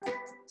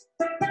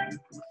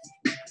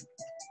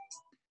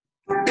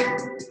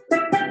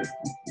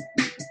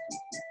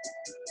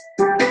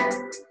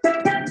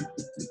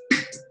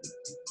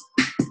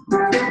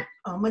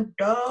I'm a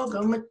dog,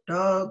 I'm a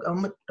dog,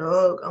 I'm a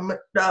dog, I'm a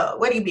dog.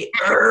 What do you be?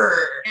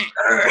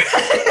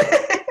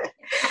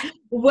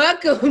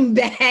 Welcome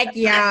back,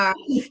 y'all,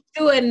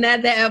 to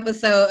another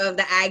episode of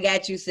the I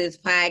Got You Sis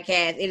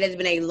podcast. It has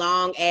been a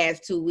long ass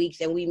 2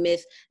 weeks and we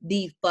missed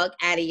the fuck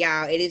out of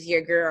y'all. It is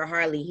your girl,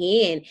 Harley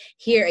Hen,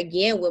 here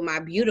again with my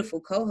beautiful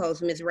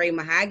co-host, Miss Ray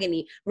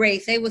Mahogany. Ray,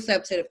 say what's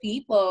up to the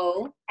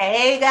people.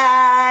 Hey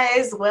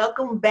guys,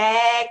 welcome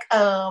back.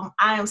 I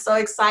am so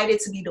excited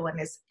to be doing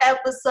this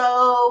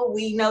episode.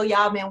 We know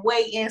y'all been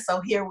waiting,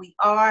 so here we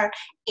are.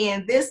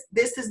 And this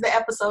is the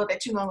episode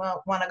that you're gonna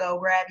want to go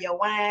grab your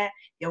wine,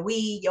 your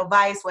weed, your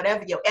vice,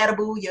 whatever, your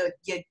edible, your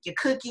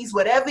cookies,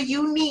 whatever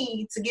you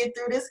need to get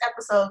through this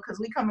episode,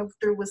 because we coming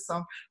through with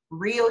some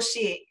real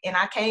shit. And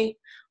I can't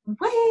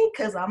wait,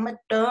 because I'm a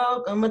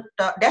dog.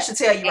 That should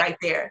tell you right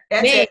there.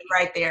 That tells you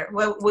right there.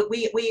 Well,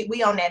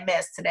 we on that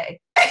mess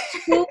today.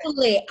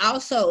 Totally.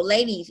 Also,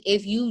 ladies,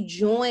 if you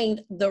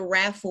joined the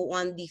raffle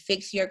on the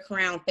Fix Your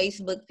Crown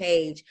Facebook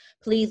page,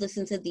 please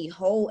listen to the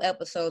whole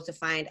episode to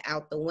find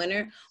out the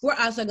winner. We're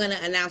also going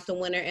to announce the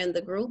winner in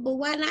the group, but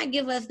why not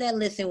give us that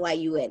listen while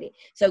you at it?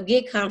 So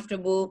get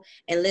comfortable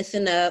and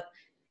listen up.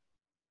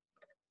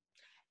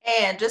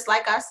 And just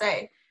like I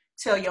say,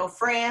 tell your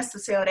friends to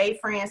tell their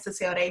friends to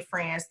tell their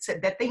friends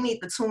that they need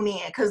to tune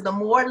in, because the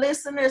more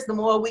listeners, the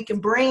more we can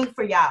bring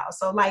for y'all.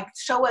 So like,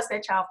 show us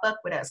that y'all fuck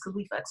with us, because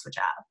we fucks with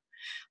y'all.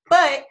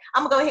 But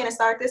I'm gonna go ahead and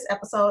start this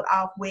episode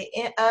off with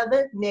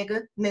other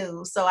nigga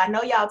news. So I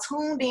know y'all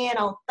tuned in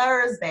on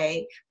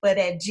Thursday for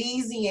that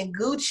Jeezy and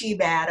Gucci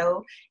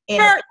battle.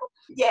 And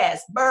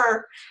yes,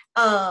 Burr.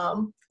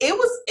 It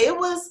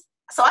was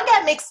so I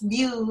got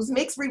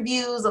mixed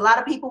reviews. A lot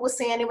of people were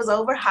saying it was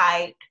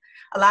overhyped.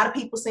 A lot of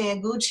people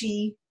saying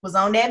Gucci was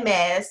on that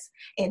mess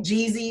and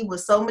Jeezy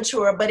was so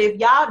mature. But if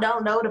y'all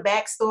don't know the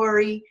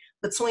backstory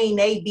between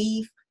they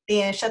beef,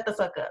 then shut the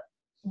fuck up.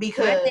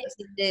 Because my thing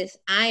is this,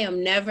 I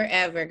am never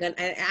ever gonna,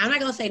 I'm not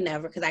gonna say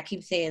never, because I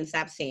keep saying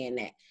stop saying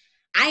that.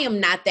 I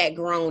am not that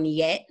grown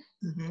yet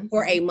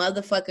for a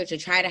motherfucker to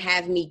try to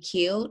have me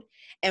killed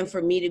and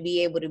for me to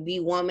be able to be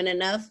woman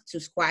enough to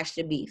squash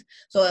the beef.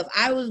 So if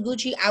I was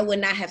Gucci, I would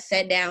not have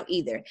sat down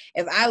either.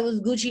 If I was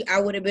Gucci, I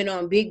would have been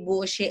on big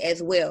bullshit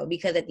as well,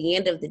 because at the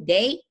end of the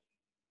day,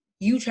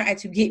 you tried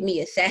to get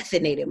me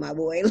assassinated, my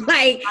boy.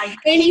 And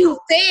you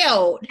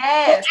failed.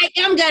 Yes. So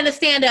I'm going to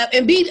stand up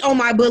and be on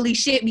my bully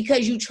shit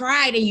because you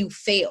tried and you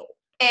failed.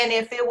 And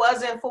if it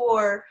wasn't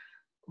for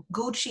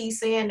Gucci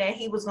saying that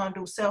he was going to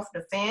do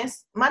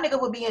self-defense, my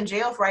nigga would be in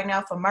jail right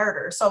now for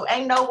murder. So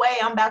ain't no way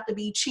I'm about to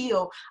be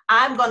chill.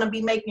 I'm going to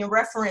be making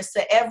reference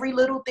to every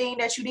little thing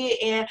that you did.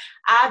 And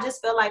I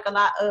just feel like a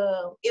lot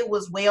of it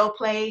was well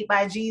played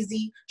by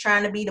Jeezy,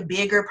 trying to be the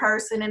bigger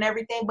person and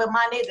everything. But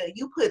my nigga,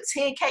 you put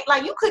 10K,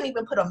 like you couldn't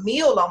even put a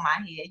meal on my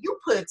head. You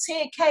put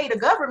 10K, the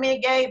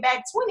government gave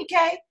back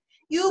 20K.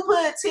 You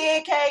put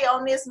 10K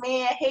on this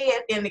man's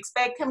head and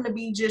expect him to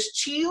be just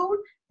chilled?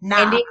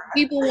 Nah. And then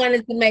people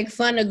wanted to make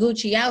fun of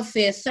Gucci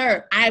outfit.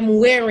 Sir, I'm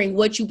wearing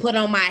what you put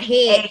on my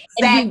head.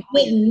 Exactly. And you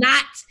would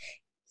not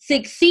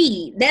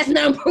succeed. That's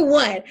number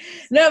one.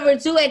 Number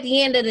two, at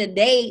the end of the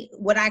day,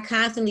 what I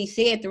constantly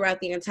said throughout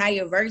the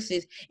entire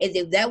verses is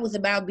if that was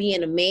about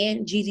being a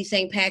man, Jeezy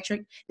St.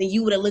 Patrick, then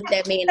you would have looked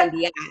that man in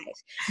the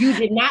eyes. You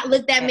did not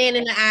look that man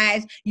in the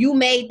eyes. You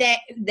made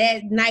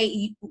that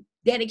night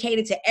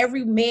dedicated to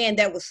every man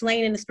that was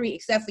slain in the street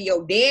except for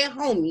your dead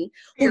homie,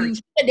 who you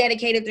should have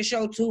dedicated the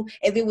show to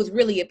if it was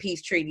really a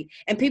peace treaty.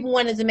 And people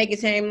wanted to make it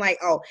seem like,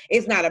 oh,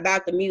 it's not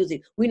about the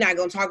music. We're not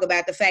going to talk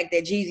about the fact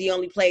that Jeezy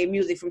only played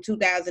music from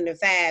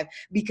 2005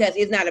 because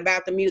it's not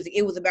about the music.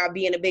 It was about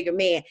being a bigger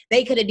man.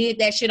 They could have did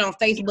that shit on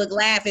Facebook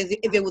Live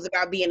if it was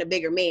about being a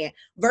bigger man.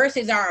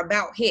 Verses are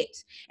about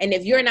hits. And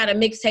if you're not a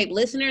mixtape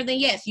listener, then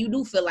yes, you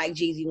do feel like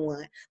Jeezy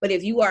won. But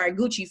if you are a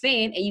Gucci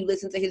fan and you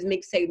listen to his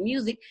mixtape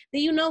music,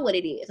 then you know what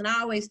it is. And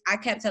I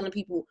kept telling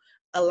people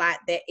a lot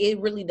that it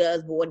really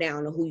does boil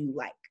down to who you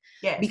like.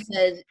 Yes.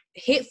 Because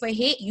hit for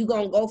hit, you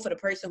gonna go for the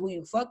person who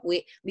you fuck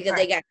with because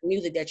they got the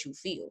music that you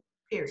feel.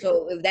 Period.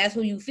 So if that's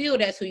who you feel,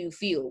 that's who you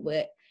feel.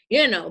 But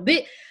you know,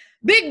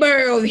 Big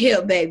Bird over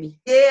here, baby.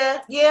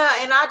 Yeah.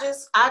 And I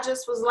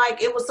just was like,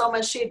 it was so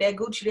much shit that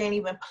Gucci didn't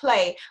even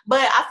play.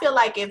 But I feel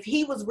like if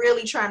he was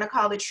really trying to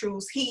call it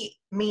truth, he,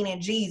 meaning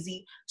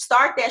Jeezy,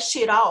 start that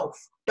shit off.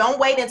 Don't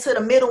wait until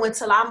the middle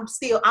until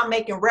I'm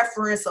making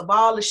reference of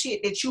all the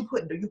shit that you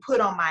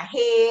put on my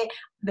head,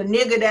 the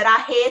nigga that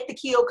I had to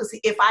kill, because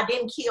if I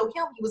didn't kill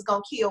him, he was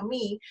gonna kill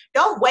me.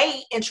 Don't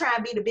wait and try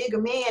and be the bigger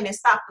man and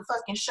stop the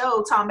fucking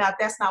show talking about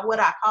that's not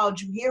what I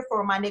called you here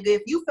for, my nigga.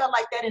 If you felt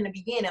like that in the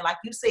beginning, like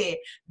you said,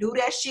 do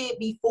that shit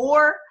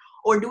before,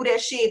 or do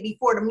that shit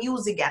before the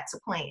music got to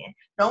playing.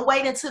 Don't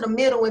wait until the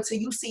middle until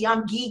you see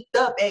I'm geeked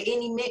up at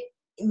any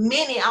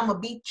minute I'ma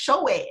beat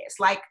your ass.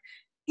 Like,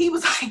 he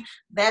was like,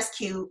 that's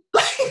cute.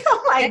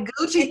 I'm like,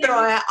 Gucci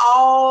throwing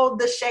all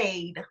the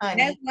shade,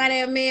 honey. That's why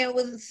that man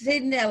was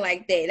sitting there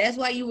like that. That's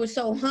why you were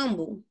so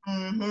humble.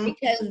 Mm-hmm.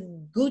 Because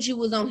Gucci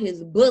was on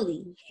his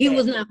bully. He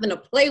was not going to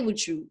play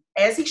with you.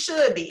 As he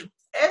should be.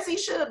 As he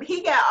should.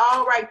 He got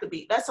all right to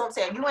be. That's what I'm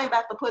saying. You ain't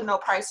about to put no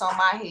price on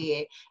my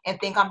head and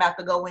think I'm about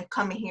to go and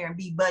come in here and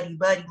be buddy,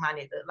 my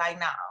nigga. Like,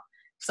 nah.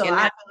 So and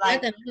I not, feel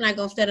like, I'm not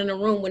gonna sit in a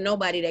room with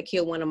nobody that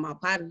killed one of my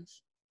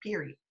partners.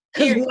 period.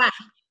 Cause why?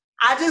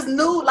 I just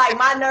knew like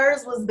my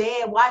nerves was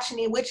bad watching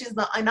it,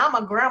 and I'm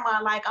a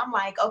grandma. Like, I'm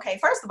like, okay,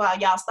 first of all,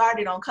 y'all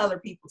started on color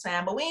people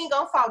time, but we ain't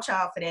gonna fault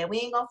y'all for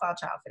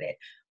that.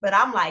 But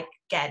I'm like,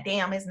 God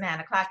damn, it's 9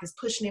 o'clock. It's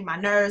pushing in my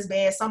nerves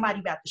bad.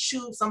 Somebody about to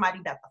shoot. Somebody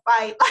about to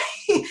fight. Like,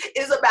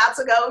 it's about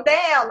to go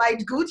down. Like,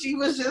 Gucci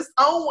was just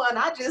on one.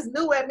 I just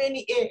knew at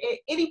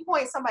any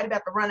point somebody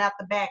about to run out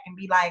the back and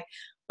be like,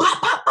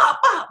 pop, pop, pop,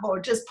 pop,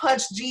 or just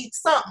punch G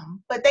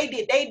something. But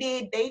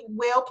they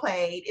well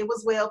played. It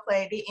was well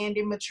played. It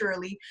ended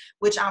maturely,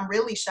 which I'm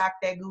really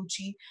shocked at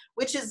Gucci,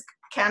 which is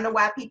kind of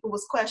why people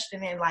was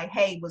questioning, like,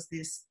 hey, was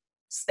this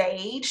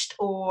staged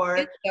or?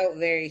 It felt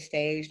very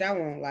staged, I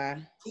won't lie.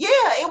 Yeah,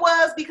 it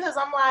was, because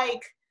I'm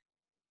like,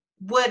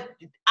 what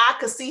I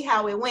could see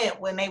how it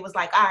went when they was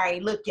like, all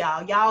right, look,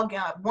 y'all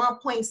got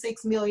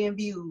 1.6 million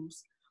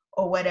views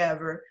or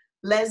whatever.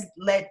 Let's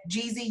let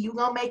Jeezy, you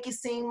gonna make it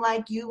seem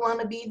like you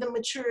wanna be the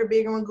mature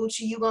bigger one. Gucci,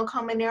 you gonna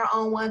come in there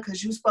on one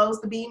because you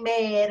supposed to be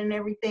mad and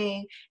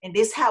everything. And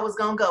this how it's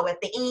gonna go. At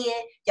the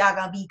end, y'all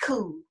gonna be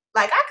cool.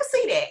 Like, I could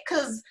see that,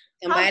 because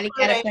somebody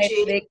gotta play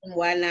the victim.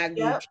 Why not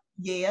Gucci?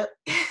 Yep.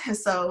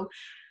 So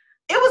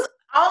it was,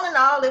 all in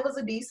all, it was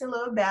a decent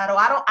little battle.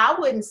 I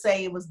wouldn't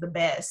say it was the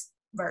best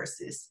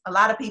verses. A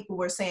lot of people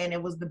were saying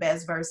it was the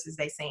best verses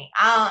they seen.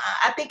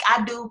 I think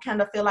I do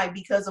kind of feel like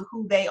because of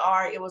who they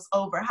are, it was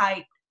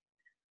overhyped.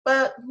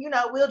 But,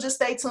 we'll just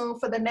stay tuned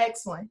for the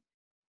next one.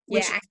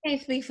 Yeah, I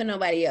can't speak for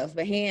nobody else,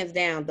 but hands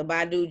down, the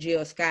Badu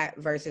Jill Scott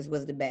versus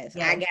was the best.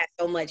 Yeah. I got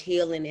so much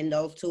healing in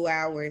those 2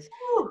 hours.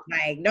 Ooh.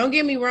 Like, don't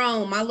get me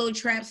wrong, my little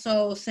trap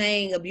soul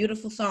sang a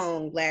beautiful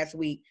song last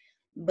week,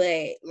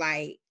 but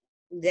like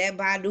that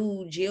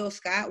Badu Jill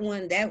Scott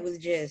one, that was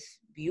just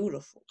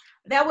beautiful.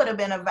 That would have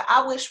been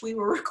I wish we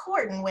were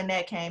recording when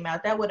that came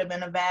out. That would have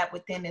been a vibe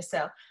within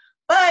itself.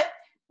 But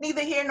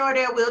neither here nor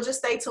there. We'll just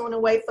stay tuned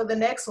and wait for the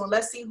next one.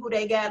 Let's see who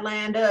they got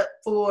lined up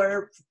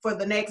for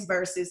the next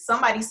verses.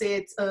 Somebody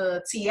said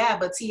T.I.,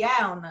 but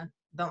T.I. on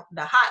the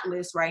hot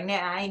list right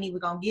now. I ain't even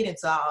gonna get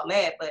into all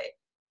that, but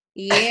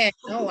yeah,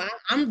 no,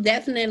 I'm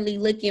definitely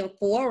looking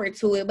forward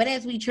to it. But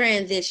as we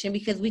transition,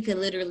 because we could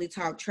literally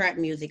talk trap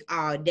music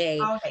all day,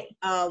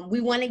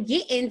 we want to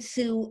get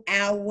into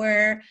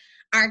our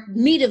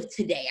meat of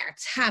today, our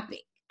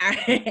topic.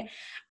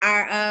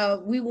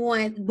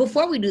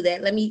 Before we do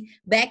that, let me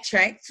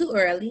backtrack too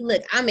early.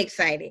 Look, I'm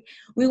excited.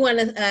 We want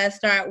to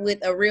start with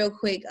a real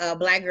quick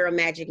Black Girl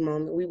Magic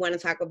moment. We want to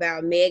talk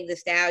about Meg Thee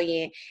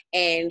Stallion,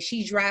 and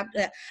she dropped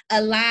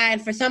a line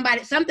for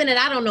something that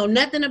I don't know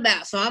nothing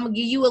about. So I'm gonna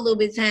give you a little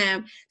bit of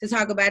time to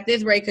talk about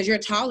this, Ray, because you're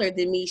taller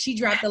than me. She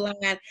dropped a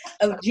line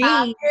of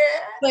jeans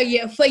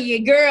for your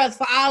girls,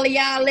 for all of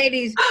y'all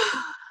ladies.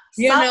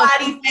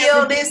 Somebody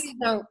feel this.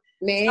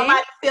 Man.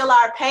 Somebody feel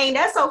our pain.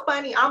 That's so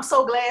funny. I'm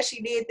so glad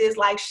she did this.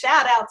 Like,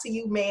 shout out to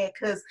you, man,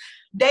 because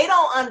they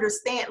don't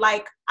understand.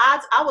 Like,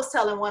 I was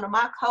telling one of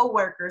my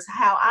coworkers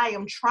how I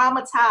am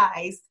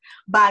traumatized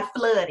by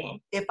flooding.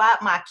 If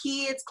my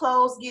kids'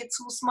 clothes get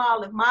too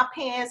small, if my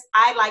pants,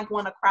 I like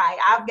want to cry.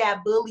 I've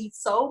got bullied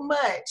so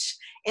much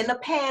in the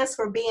past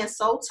for being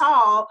so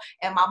tall,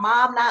 and my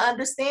mom not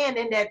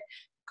understanding that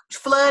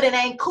flooding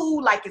ain't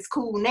cool like it's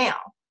cool now.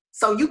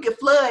 So you can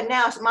flood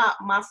now.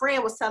 My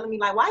friend was telling me,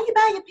 like, why you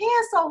buy your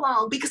pants so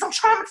long? Because I'm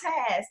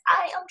traumatized.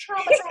 I am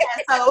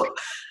traumatized. So,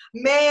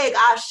 Meg,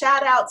 I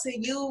shout out to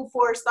you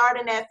for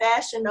starting that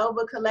Fashion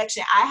Nova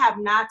collection. I have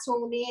not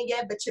tuned in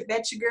yet, but you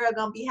bet your girl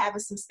gonna be having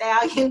some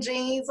stallion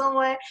jeans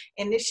on.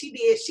 And if she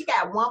did, she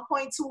got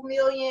 1.2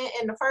 million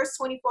in the first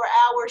 24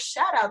 hours.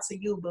 Shout out to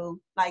you,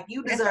 boo. Like,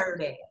 you deserve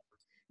that.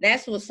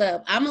 That's what's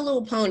up. I'm a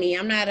little pony.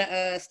 I'm not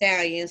a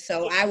stallion,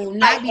 so I will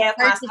not be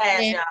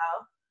purchasing. Y'all.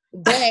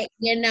 But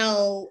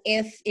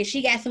if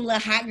she got some little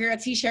hot girl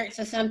t-shirts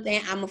or something,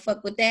 I'm gonna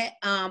fuck with that.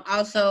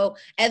 Also,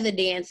 as a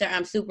dancer,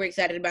 I'm super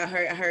excited about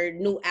her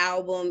new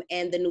album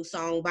and the new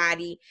song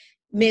Body.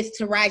 Miss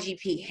Taraji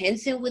P.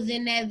 Henson was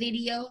in that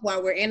video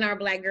while we're in our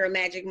Black Girl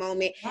Magic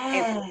moment.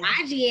 And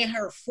Taraji in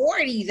her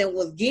 40s and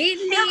was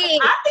getting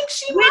it. I think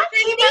she might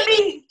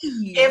even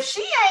be. If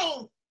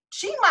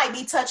she might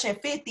be touching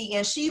 50,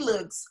 and she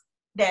looks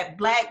that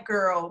Black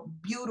girl,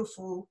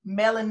 beautiful,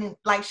 melanin,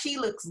 like she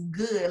looks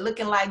good,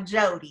 looking like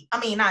Jody. I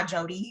mean, not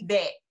Jody, he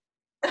back.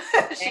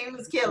 She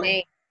was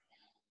killing.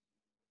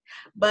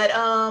 But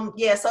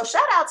yeah, so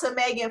shout out to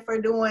Megan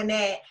for doing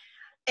that.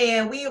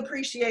 And we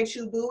appreciate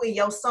you, boo, and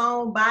your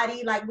song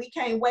Body. Like, we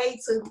can't wait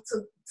to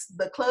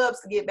the clubs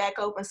to get back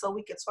open so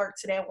we can twerk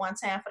to that one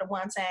time for the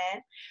one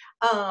time.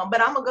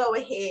 But I'm gonna go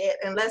ahead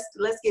and let's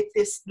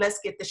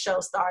get the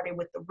show started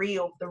with the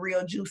real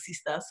juicy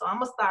stuff. So I'm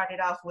gonna start it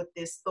off with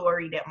this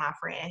story that my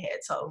friend had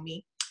told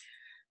me.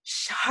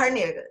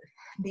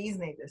 These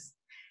niggas.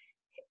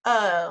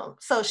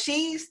 So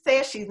she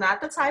says she's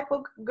not the type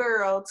of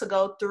girl to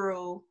go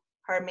through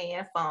her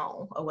man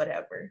phone or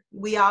whatever.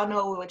 We all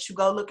know when you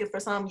go looking for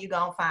something, you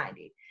gonna find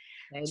it.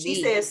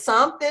 She said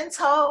something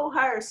told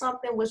her,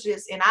 something was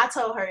just, and I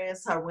told her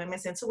it's her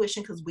women's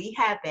intuition because we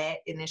have that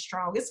and it's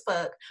strong as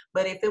fuck.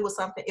 But if it was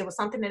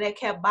something that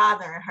kept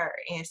bothering her.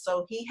 And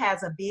so he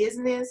has a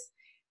business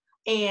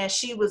and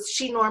she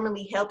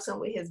normally helps him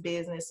with his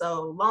business.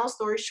 So long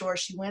story short,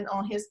 she went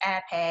on his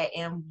iPad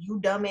and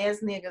you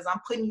dumbass niggas,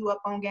 I'm putting you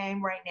up on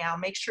game right now.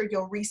 Make sure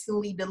your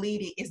recently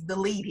deleted is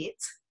deleted.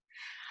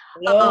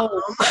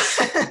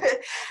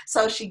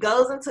 So she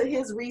goes into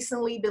his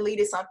recently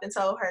deleted, something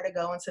told her to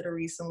go into the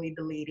recently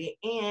deleted,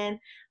 and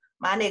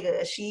my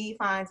nigga, she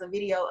finds a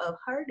video of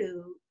her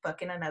dude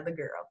fucking another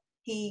girl.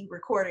 He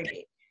recorded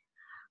it.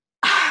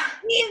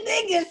 These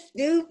niggas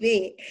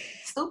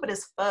stupid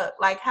as fuck.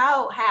 Like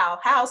how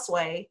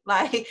Sway,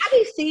 like I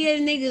be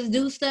seeing niggas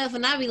do stuff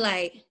and I be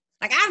like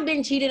I've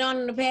been cheated on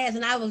in the past,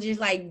 and I was just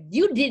like,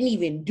 you didn't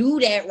even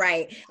do that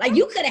right. Like,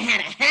 you could have had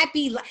a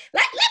happy life.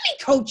 Like, let me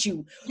coach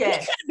you.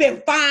 Yes. We could have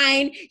been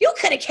fine. You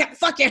could have kept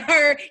fucking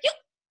her.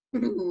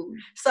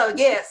 So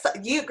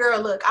you girl,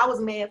 look, I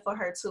was mad for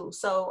her too.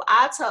 So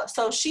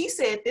so she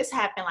said this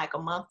happened like a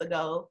month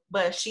ago,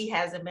 but she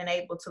hasn't been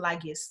able to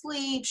like get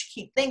sleep.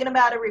 She keep thinking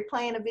about it,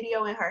 replaying the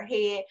video in her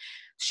head.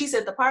 She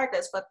said the part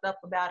that's fucked up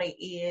about it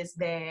is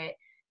that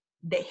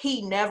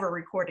he never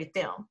recorded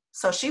them.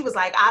 So she was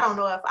like, I don't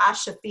know if I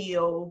should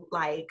feel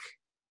like,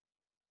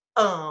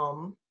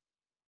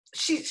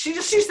 she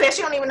said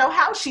she don't even know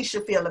how she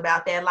should feel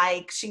about that.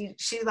 Like she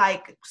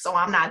like, so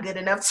I'm not good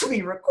enough to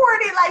be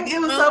recorded. Like it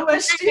was so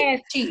much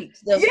shit.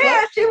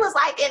 Yeah, she was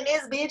like, and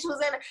this bitch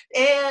was in it.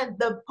 And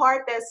the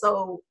part that,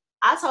 so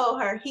I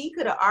told her he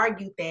could have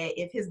argued that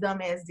if his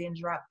dumb ass didn't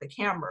drop the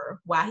camera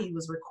while he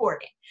was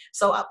recording.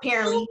 So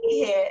apparently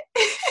he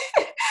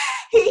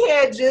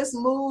had just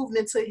moved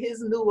into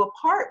his new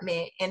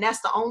apartment, and that's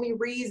the only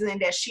reason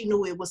that she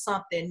knew it was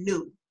something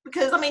new.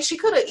 Because, I mean, she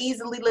could have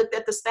easily looked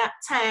at the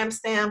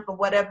timestamp or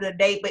whatever the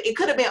date, but it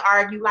could have been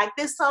argued like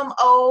this something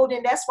old,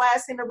 and that's why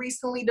it's in the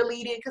recently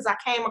deleted because I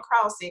came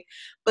across it.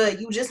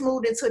 But you just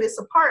moved into this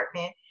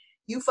apartment.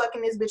 You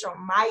fucking this bitch on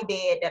my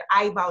bed that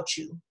I bought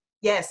you.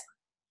 Yes.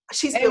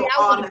 She's still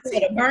on the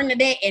tea.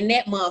 Bernadette and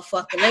that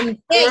motherfucker. Let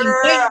me tell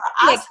you.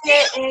 I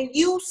said, and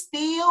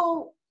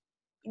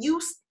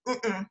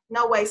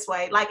no way,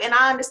 Sway. Like, and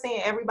I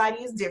understand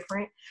everybody is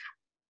different.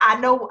 I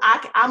know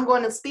I'm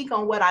going to speak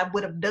on what I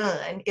would have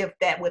done if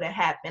that would have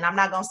happened. I'm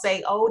not going to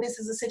say, oh, this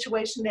is a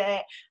situation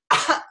that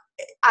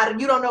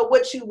you don't know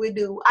what you would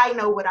do. I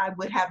know what I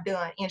would have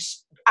done. And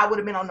I would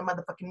have been on the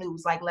motherfucking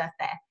news like left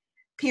that,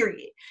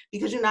 period.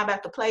 Because you're not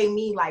about to play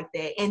me like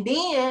that. And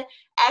then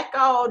act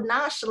all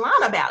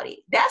nonchalant about it.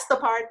 That's the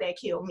part that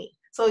killed me.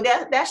 So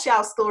that's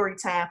y'all story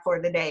time for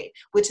the day,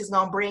 which is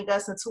going to bring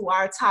us into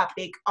our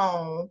topic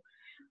on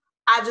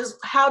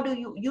how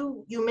do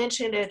you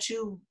mentioned that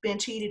you've been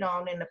cheated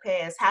on in the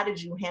past. How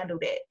did you handle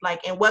that?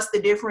 Like, and what's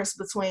the difference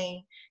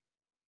between,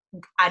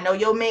 I know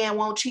your man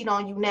won't cheat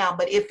on you now,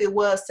 but if it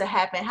was to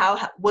happen,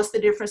 what's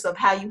the difference of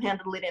how you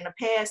handle it in the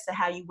past to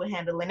how you would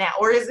handle it now?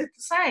 Or is it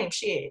the same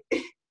shit?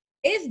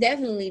 It's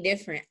definitely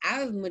different.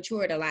 I've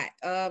matured a lot.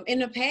 In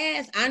the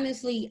past,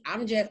 honestly,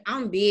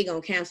 I'm big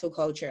on cancel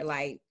culture.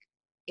 Like,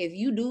 if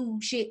you do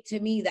shit to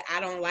me that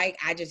I don't like,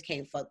 I just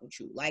can't fuck with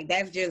you. Like,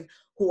 that's just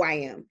who I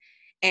am.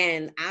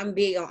 And I'm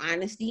big on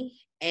honesty.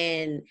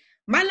 And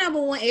my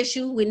number one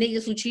issue with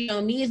niggas who cheat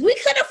on me is we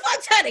could have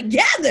fucked her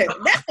together.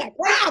 That's the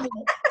problem.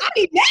 I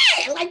be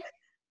mad. Like,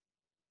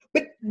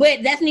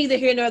 but that's neither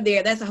here nor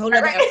there. That's a whole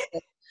other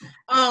episode.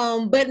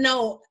 But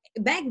no,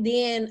 back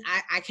then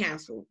I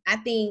canceled. I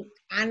think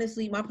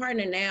honestly, my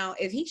partner now,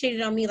 if he cheated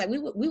on me, like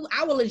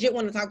I would legit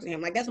want to talk to him.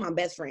 Like, that's my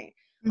best friend.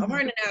 My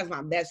partner now is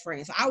my best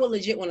friend. So I would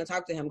legit want to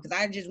talk to him because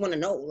I just want to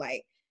know,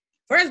 like,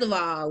 first of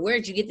all,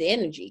 where'd you get the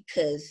energy?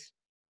 Because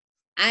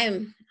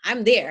I'm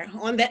there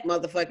on that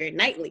motherfucker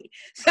nightly.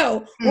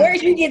 So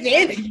where'd you get the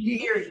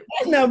energy?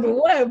 That's number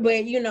one.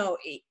 But you know,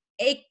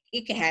 it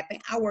can happen.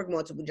 I work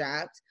multiple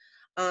jobs.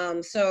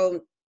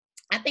 So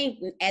I think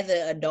as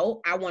an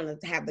adult, I want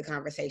to have the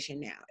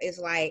conversation now. It's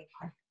like,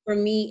 for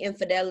me,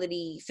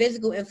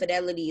 physical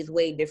infidelity is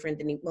way different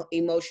than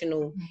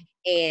emotional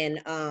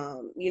and,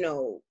 you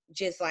know,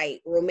 just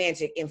like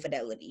romantic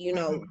infidelity. You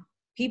know,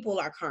 people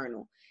are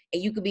carnal,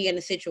 and you could be in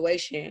a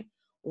situation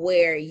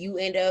where you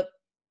end up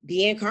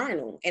being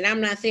carnal. And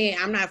I'm not saying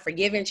I'm not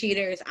forgiving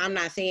cheaters. I'm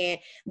not saying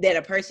that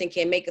a person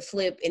can make a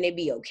slip and it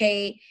be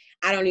okay.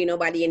 I don't need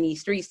nobody in these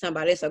streets talking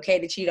about it's okay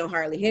to cheat on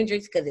Harley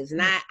Hendrix, because it's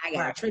not. I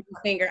got a triple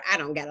finger. I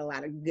don't got a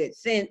lot of good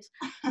sense.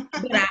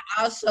 But I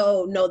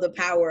also know the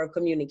power of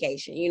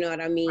communication. You know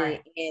what I mean?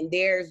 Right. And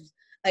there's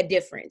a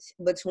difference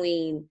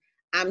between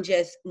I'm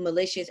just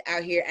malicious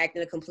out here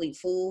acting a complete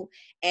fool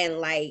and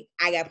like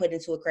I got put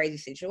into a crazy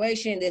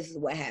situation. This is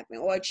what happened.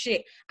 Or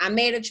shit, I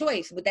made a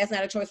choice, but that's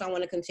not a choice I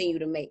want to continue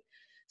to make.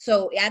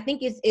 So I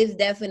think it's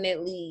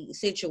definitely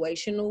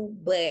situational,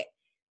 but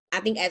I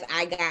think as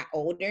I got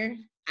older,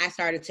 I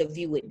started to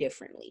view it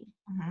differently.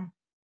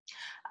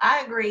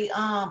 I agree.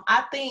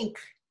 I think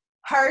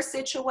her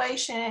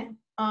situation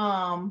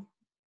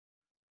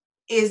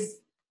is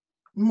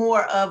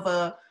more of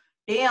a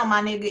damn,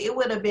 my nigga, it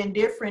would have been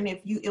different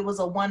if it was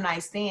a one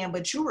night stand,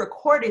 but you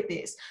recorded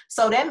this.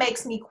 So that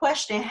makes me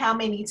question how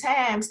many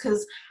times,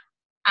 because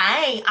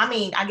I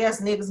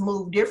guess niggas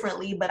move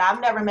differently, but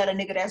I've never met a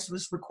nigga that's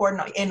just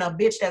recording and a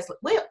bitch that's,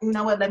 well, you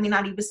know what, let me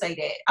not even say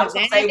that. I was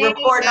gonna say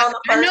recording on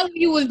the first. I know where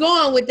you was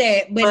going with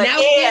that, but now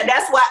yeah,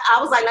 that's why I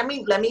was like,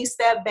 let me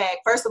step back.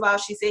 First of all,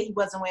 she said he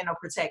wasn't wearing no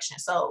protection.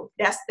 So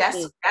that's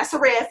a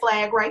red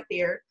flag right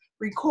there.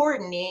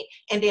 Recording it,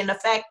 and then the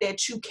fact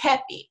that you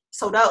kept it.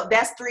 So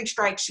that's 3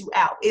 strikes you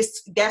out.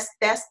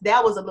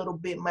 That was a little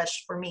bit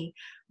much for me.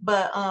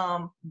 But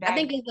I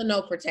think it's a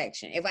no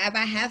protection. If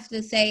I have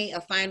to say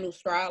a final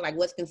straw, like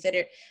what's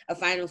considered a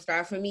final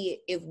straw for me,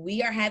 if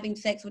we are having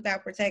sex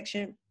without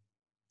protection,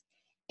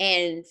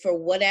 and for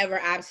whatever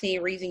I've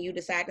seen reason you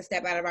decide to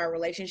step out of our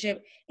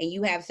relationship and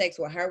you have sex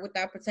with her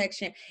without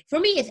protection, for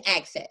me it's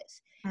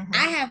access. Mm-hmm.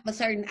 I have a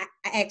certain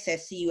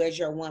access to you as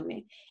your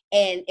woman.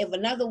 And if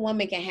another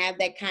woman can have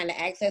that kind of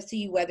access to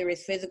you, whether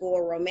it's physical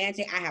or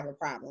romantic, I have a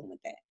problem with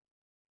that.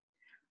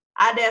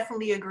 I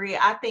definitely agree.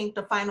 I think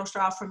the final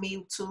straw for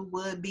me too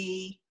would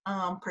be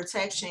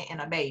protection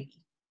and a baby.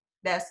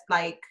 That's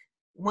like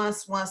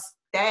once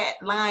that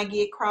line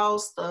get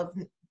crossed of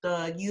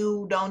the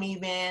you don't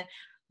even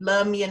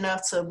love me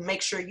enough to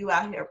make sure you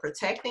out here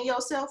protecting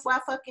yourself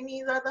while fucking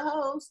these other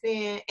hoes,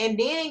 then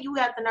you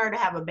have the nerve to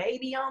have a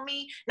baby on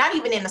me, not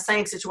even in the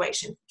same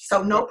situation.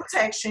 So no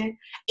protection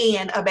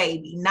and a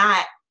baby,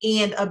 not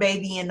and a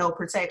baby and no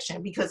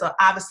protection, because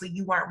obviously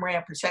you weren't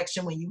wearing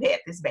protection when you had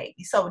this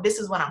baby. So this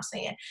is what I'm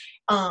saying.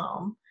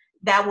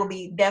 That will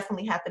be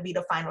definitely have to be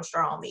the final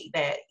straw on me.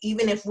 That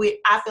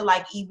I feel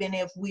like even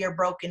if we are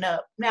broken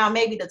up, now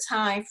maybe the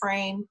time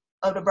frame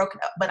of the broken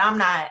up, but I'm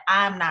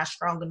not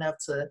strong enough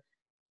to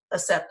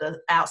accept an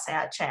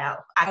outside child.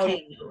 I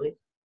can't do it.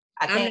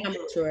 I'm not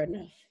mature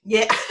enough.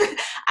 Yeah,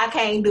 I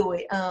can't do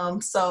it.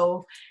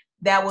 So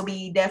that would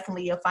be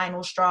definitely a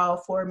final straw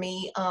for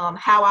me.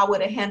 How I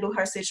would have handled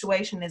her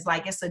situation is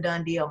like, it's a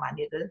done deal, my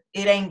nigga.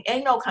 It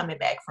ain't no coming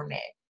back from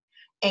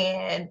that.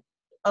 And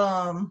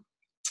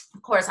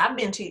of course, I've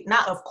been cheating.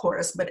 Not of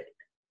course, but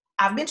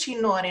I've been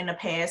cheating on in the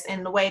past,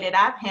 and the way that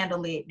I've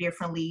handled it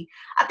differently,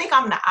 I think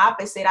I'm the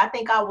opposite. I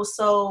think I was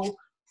so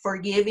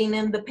forgiving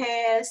in the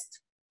past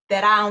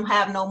that I don't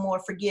have no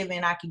more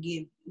forgiving I can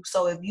give you.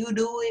 So if you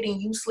do it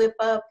and you slip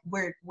up,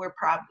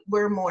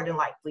 we're more than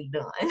likely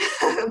done.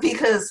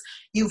 Because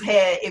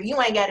if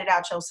you ain't got it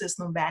out your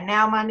system by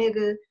now, my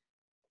nigga,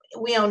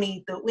 we don't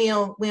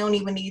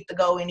even need to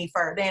go any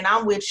further. And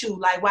I'm with you.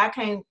 Like, why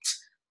can't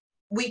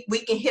we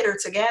can hit her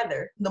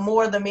together? The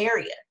more the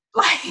merrier.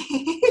 Like,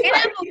 and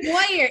I'm a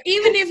voyeur.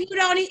 Even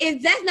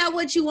if that's not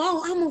what you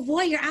want, I'm a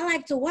voyeur. I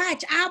like to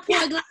watch. I'll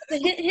pour a glass of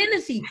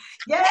Hennessy.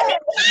 Yeah,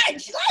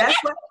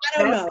 that's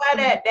why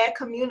that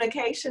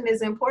communication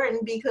is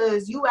important,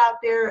 because you out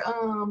there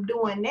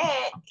doing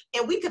that,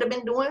 and we could have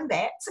been doing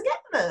that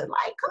together.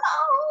 Like,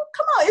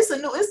 come on,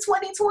 it's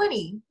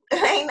 2020.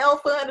 It ain't no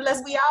fun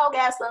unless we all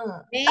got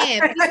some.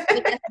 Man, that's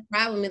the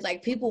problem. Is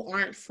like people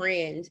aren't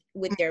friends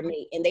with their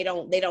mate, and they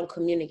don't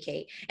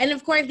communicate. And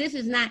of course, this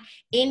is not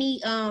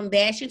any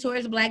bashing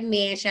towards black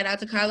men. Shout out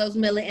to Carlos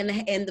Miller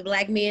and the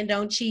Black Men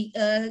Don't Cheat.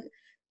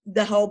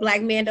 The whole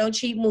Black Men Don't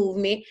Cheat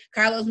movement.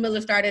 Carlos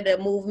Miller started a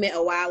movement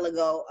a while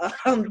ago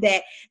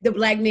that the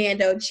Black Men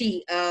Don't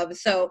Cheat.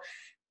 So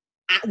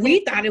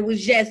we thought it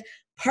was just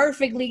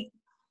perfectly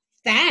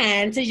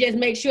fine to just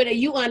make sure that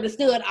you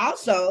understood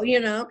also,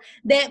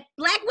 that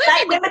black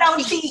women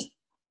don't cheat.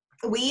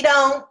 We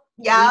don't.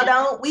 Y'all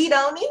don't. We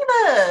don't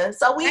either.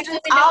 So we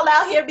just all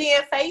out here being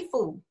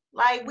faithful.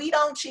 Like, we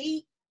don't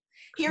cheat.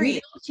 Period.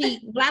 We don't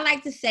cheat. What I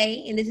like to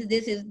say, and this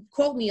is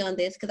quote me on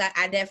this, because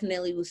I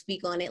definitely will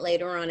speak on it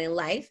later on in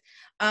life.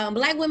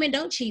 Black women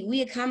don't cheat.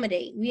 We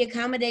accommodate. We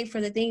accommodate for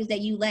the things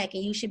that you lack,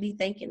 and you should be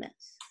thanking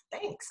us.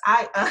 Thanks.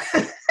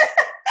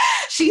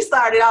 She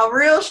started off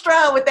real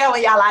strong with that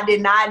one, y'all. I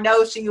did not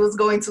know she was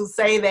going to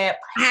say that.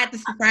 I had to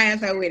surprise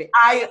her with it.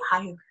 I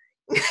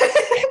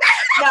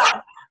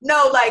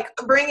no, like,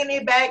 bringing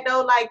it back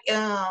though, like,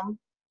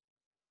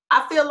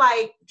 I feel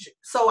like,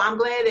 so I'm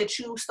glad that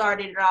you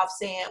started it off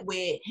saying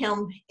with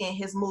him and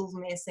his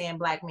movement saying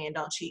black men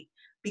don't cheat,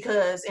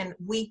 because, and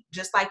we,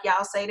 just like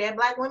y'all say that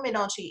black women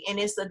don't cheat, and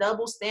it's a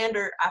double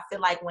standard, I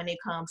feel like, when it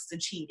comes to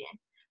cheating.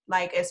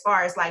 Like, as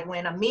far as like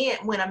when a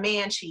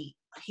man cheat,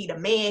 he the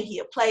man, he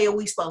a player,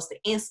 we supposed to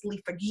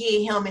instantly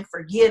forgive him and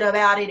forget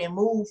about it and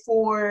move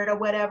forward or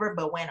whatever.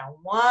 But when a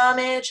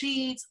woman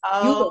cheats,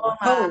 oh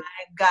my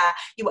God,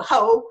 you a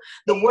hoe.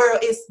 The world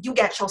is, you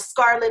got your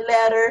scarlet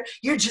letter,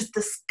 you're just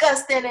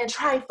disgusting and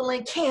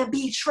trifling, can't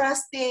be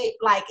trusted.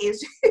 Like,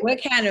 it's what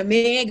kind of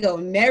man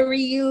gonna marry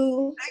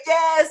you?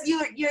 Yes,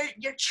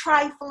 you're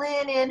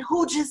trifling, and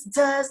who just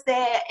does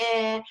that?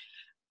 And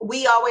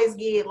we always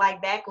get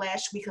like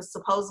backlash because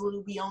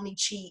supposedly we only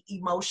cheat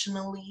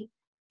emotionally.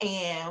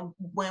 And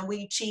when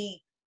we cheat,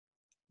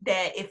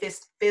 that if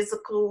it's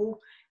physical,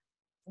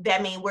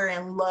 that means we're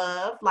in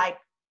love. Like,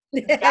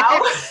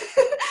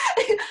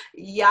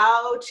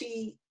 y'all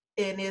cheat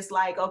And it's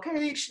like,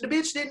 okay, the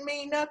bitch didn't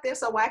mean nothing,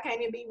 so why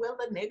can't it be, well,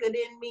 the nigga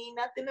didn't mean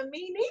nothing to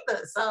me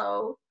neither,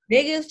 so.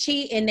 Niggas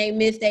cheat and they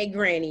miss their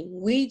granny.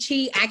 We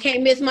cheat, I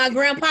can't miss my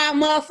grandpa,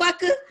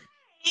 motherfucker.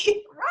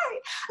 Right.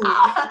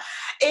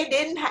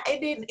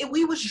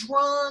 We was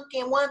drunk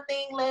and one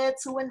thing led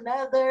to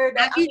another.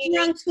 I be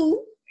drunk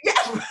too.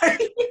 Yeah,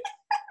 right.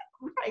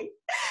 Right.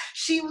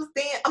 She was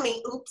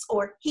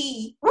or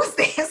he was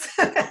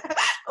dancing,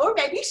 or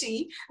maybe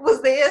she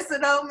was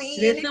dancing on me.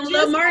 There's some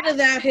little murders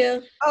out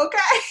here.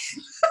 Okay.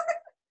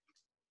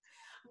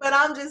 But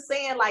I'm just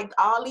saying, like,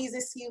 all these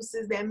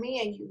excuses that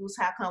men use,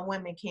 how come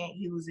women can't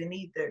use it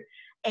either?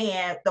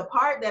 And the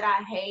part that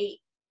I hate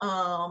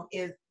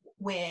is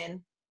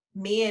when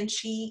men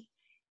cheat,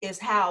 is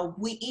how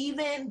we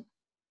even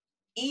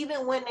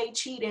when they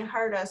cheat and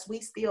hurt us, we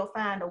still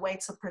find a way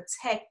to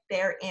protect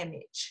their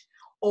image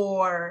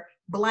or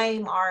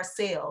blame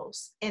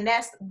ourselves. And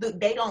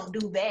they don't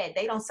do that.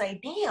 They don't say,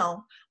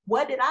 damn,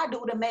 what did I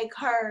do to make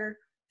her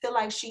feel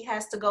like she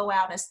has to go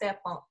out and step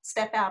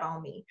out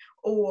on me?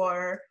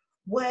 Or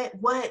what,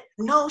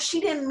 no, she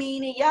didn't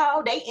mean it,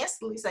 y'all. They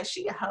instantly say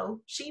she a hoe.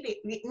 She did,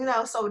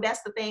 so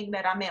that's the thing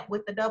that I meant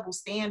with the double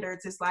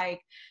standards. It's like,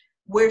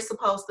 we're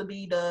supposed to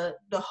be the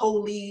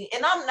holy,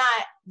 and I'm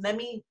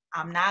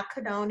not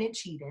condoning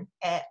cheating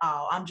at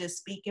all. I'm just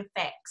speaking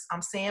facts.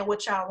 I'm saying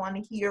what y'all want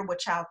to hear,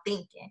 what y'all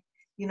thinking.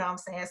 You know what I'm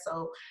saying?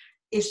 So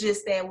it's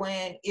just that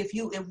if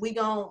we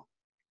gonna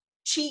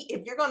cheat,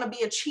 if you're gonna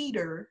be a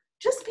cheater,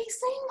 just be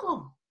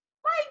single.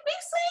 Like, be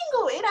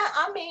single.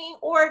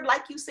 Or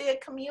like you said,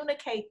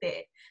 communicate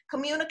that.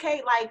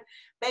 Communicate, like,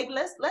 baby,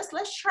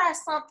 let's try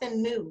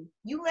something new.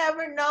 You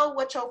never know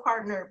what your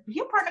partner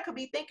could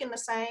be thinking the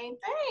same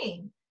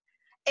thing.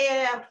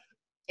 And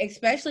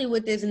especially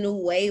with this new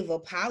wave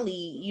of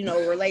poly,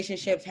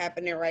 relationships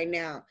happening right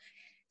now.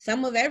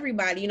 Some of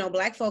everybody,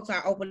 Black folks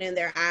are opening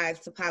their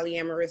eyes to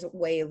polyamorous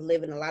way of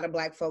living. A lot of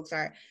Black folks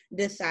are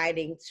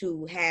deciding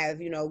to have,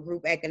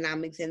 group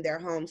economics in their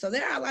home. So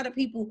there are a lot of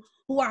people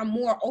who are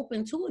more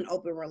open to an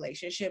open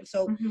relationship.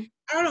 So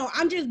I don't know.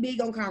 I'm just big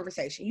on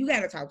conversation. You got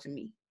to talk to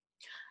me.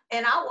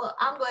 And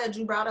I'm glad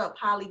you brought up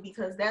poly,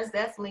 because that's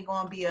definitely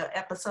going to be an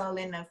episode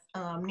in the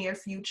near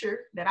future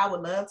that I would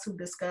love to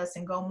discuss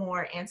and go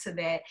more into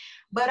that.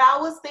 But I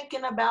was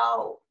thinking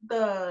about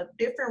the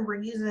different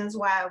reasons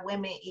why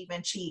women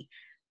even cheat.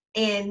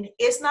 And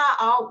it's not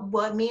all,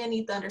 what men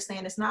need to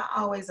understand, it's not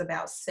always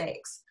about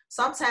sex.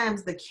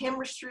 Sometimes the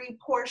chemistry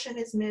portion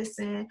is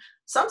missing.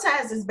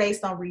 Sometimes it's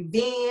based on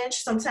revenge.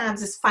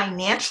 Sometimes it's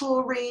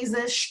financial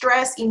reasons,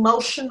 stress,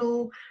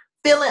 emotional,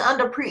 feeling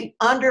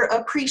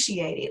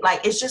underappreciated.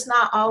 Like, it's just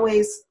not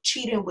always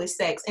cheating with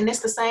sex. And it's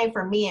the same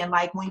for men.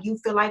 Like, when you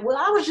feel like, well,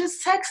 I was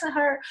just texting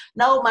her.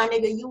 No, my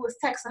nigga, you was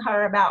texting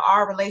her about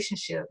our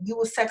relationship. You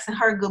was texting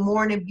her, good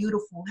morning,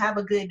 beautiful, have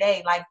a good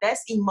day. Like,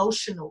 that's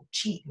emotional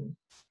cheating.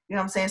 You know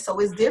what I'm saying? So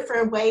it's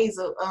different ways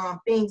of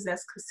things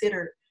that's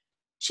considered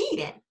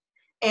cheating.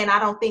 And I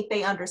don't think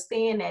they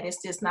understand that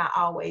it's just not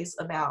always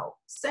about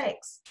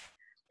sex.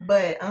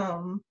 But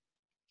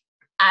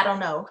I don't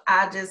know.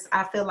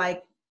 I feel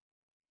like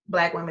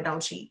Black women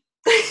don't cheat.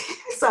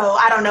 So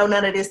I don't know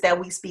none of this that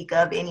we speak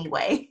of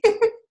anyway.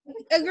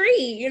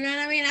 Agree. You know what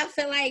I mean? I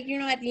feel like,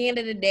 at the end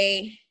of the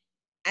day,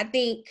 I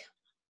think,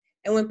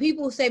 and when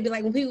people be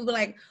like,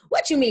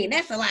 what you mean?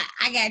 That's a lie.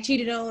 I got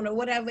cheated on or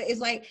whatever. It's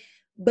like,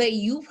 but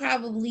you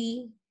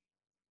probably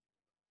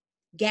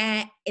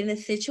got in a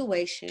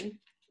situation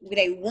with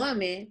a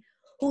woman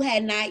who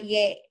had not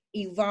yet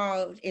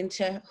evolved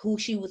into who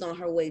she was on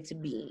her way to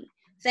being.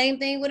 Same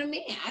thing with a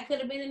man. I could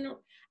have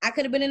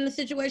been in a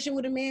situation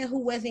with a man who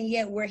wasn't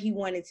yet where he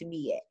wanted to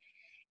be at.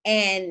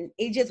 And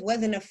it just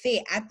wasn't a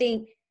fit. I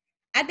think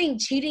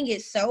cheating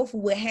itself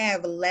would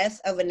have less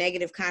of a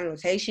negative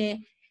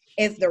connotation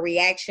if the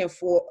reaction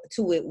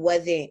to it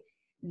wasn't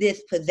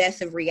this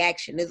possessive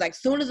reaction. It's like,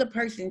 soon as a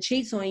person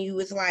cheats on you,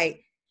 it's like,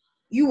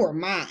 you were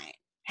mine.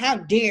 How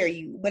dare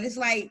you? But it's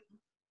like,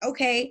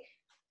 okay,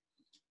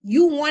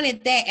 you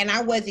wanted that and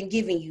I wasn't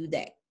giving you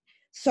that.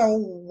 So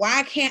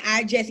why can't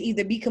I just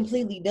either be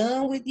completely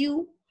done with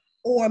you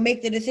or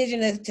make the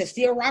decision to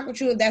still rock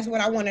with you if that's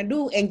what I want to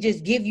do, and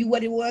just give you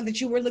what it was that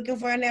you were looking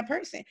for in that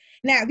person?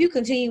 Now, if you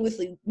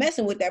continuously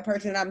messing with that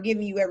person and I'm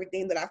giving you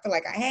everything that I feel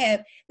like I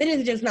have, then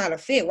it's just not a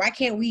fit. Why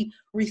can't we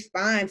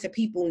respond to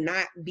people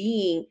not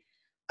being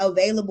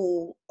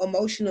available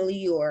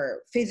emotionally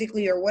or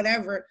physically or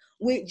whatever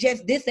with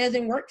just, this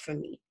doesn't work for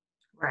me?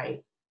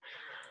 Right.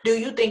 Do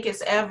you think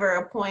it's ever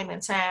a point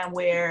in time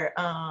where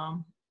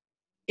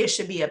it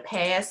should be a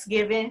pass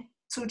given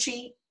to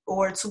cheat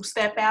or to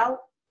step out?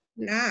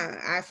 Nah,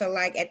 I feel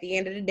like at the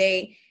end of the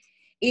day,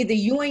 either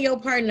you and your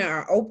partner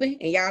are open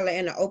and y'all are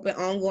in an open,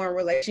 ongoing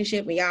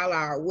relationship and y'all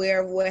are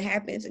aware of what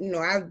happens.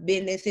 I've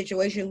been in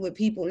situations with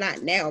people,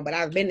 not now, but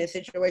I've been in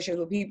situations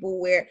with people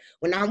where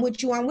when I'm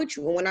with you, I'm with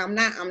you. And when I'm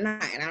not, I'm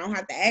not. And I don't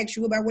have to ask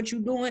you about what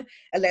you're doing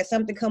unless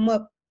something come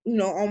up,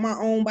 on my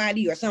own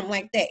body or something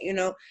like that,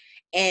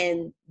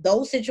 And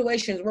those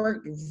situations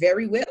work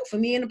very well for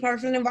me and the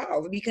person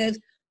involved, because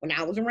When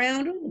I was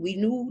around him, we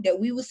knew that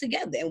we was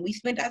together and we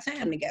spent our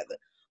time together.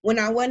 When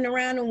I wasn't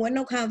around him, wasn't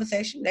no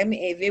conversation. I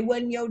mean, if it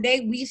wasn't your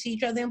day, we see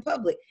each other in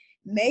public.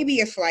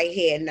 Maybe a slight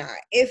head nod,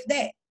 if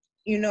that.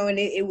 And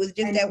it was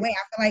just that way.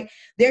 I feel like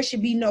there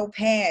should be no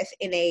past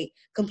in a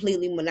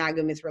completely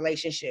monogamous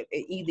relationship.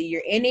 Either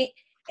you're in it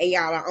and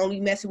y'all are only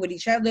messing with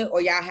each other, or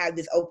y'all have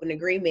this open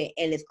agreement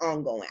and it's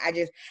ongoing.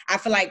 I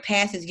feel like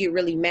passes get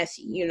really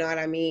messy. You know what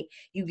I mean?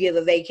 You give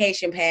a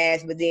vacation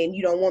pass, but then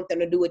you don't want them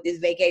to do it this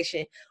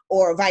vacation,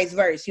 or vice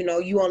versa.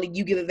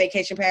 You give a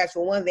vacation pass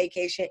for one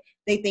vacation,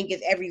 they think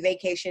it's every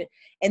vacation,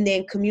 and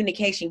then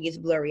communication gets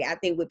blurry. I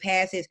think with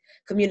passes,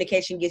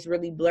 communication gets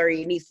really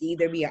blurry. It needs to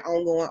either be an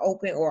ongoing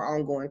open or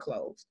ongoing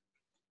closed.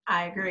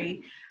 I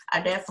agree. I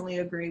definitely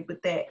agree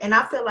with that. And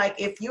I feel like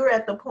if you're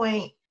at the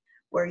point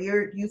where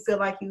you feel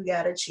like you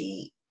gotta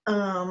cheat,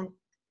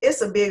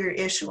 it's a bigger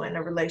issue in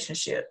a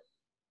relationship.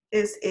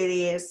 It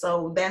is.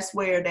 So that's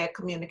where that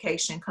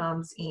communication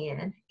comes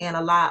in, and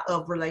a lot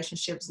of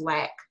relationships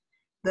lack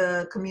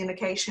the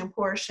communication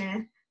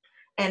portion,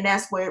 and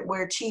that's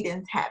where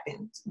cheating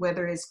happens,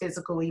 whether it's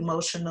physical,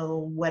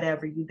 emotional,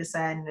 whatever you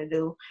deciding to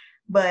do.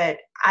 But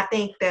I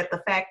think that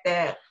the fact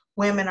that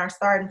women are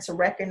starting to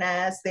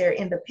recognize their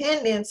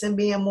independence and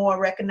being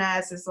more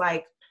recognized as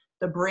like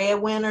the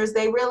breadwinners,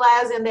 they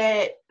realizing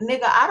that,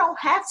 nigga, I don't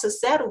have to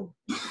settle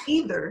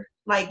either.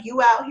 Like,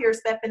 you out here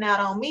stepping out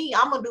on me,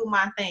 I'm gonna do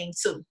my thing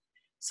too.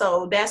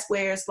 So that's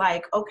where it's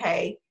like,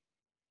 okay,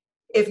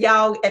 if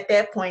y'all at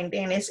that point,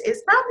 then it's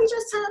probably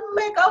just time to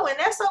let go, and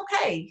that's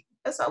okay.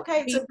 It's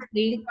okay to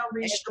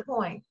reach the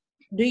point.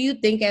 Do you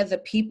think as a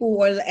people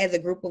or as a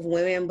group of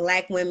women,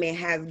 Black women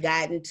have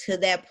gotten to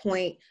that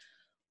point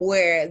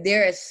where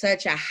there is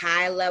such a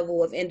high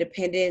level of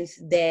independence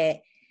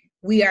that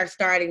we are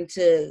starting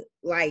to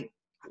like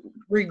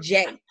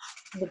reject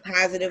the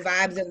positive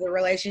vibes of the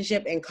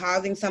relationship and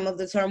causing some of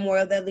the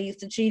turmoil that leads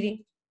to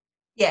cheating?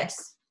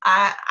 Yes,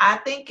 I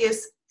think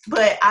it's,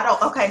 but I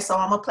don't. Okay, so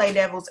I'm gonna play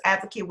devil's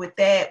advocate with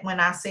that. When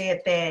I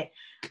said that,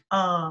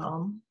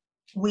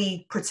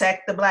 we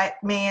protect the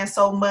Black man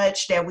so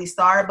much that we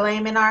start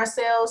blaming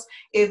ourselves.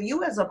 If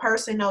you as a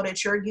person know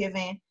that you're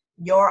giving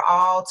your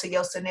all to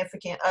your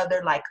significant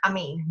other, like, I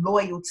mean,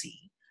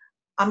 loyalty,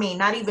 I mean,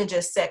 not even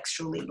just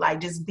sexually, like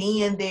just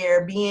being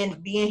there,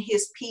 being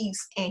his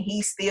piece, and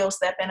he's still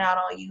stepping out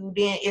on you,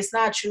 then it's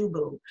not you,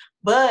 boo.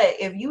 But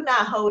if you're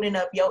not holding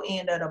up your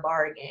end of the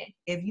bargain,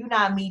 if you're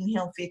not meeting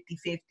him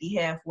 50-50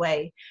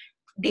 halfway,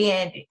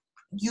 then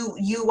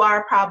you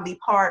are probably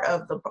part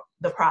of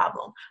the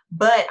problem.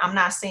 But I'm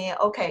not saying,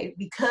 okay,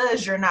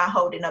 because you're not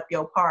holding up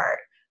your part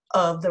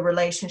of the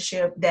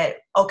relationship, that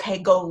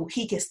okay,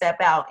 he can step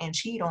out and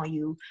cheat on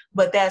you.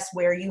 But that's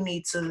where you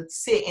need to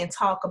sit and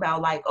talk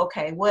about, like,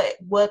 okay,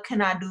 what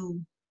can I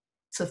do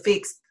to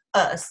fix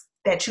us,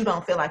 that you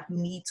don't feel like you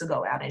need to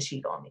go out and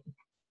cheat on me.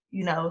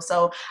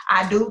 So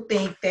I do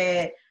think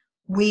that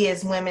we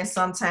as women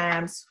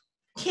sometimes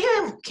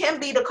can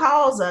be the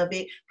cause of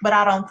it, but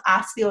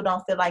I still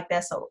don't feel like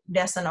that's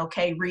an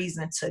okay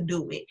reason to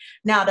do it.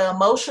 Now the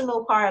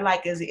emotional part,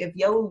 like, is if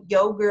your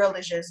girl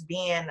is just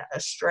being a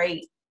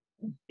straight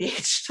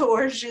bitch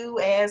towards you,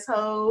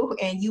 asshole,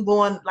 and you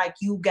going, like,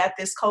 you got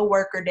this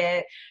coworker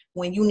that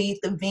when you need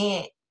to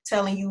vent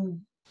telling you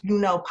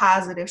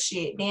positive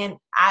shit, then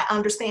I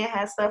understand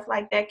how stuff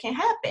like that can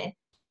happen.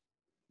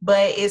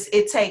 But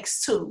it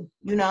takes two,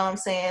 you know what I'm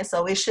saying?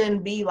 So it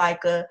shouldn't be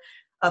like a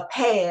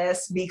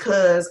pass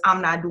because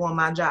I'm not doing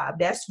my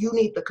job. You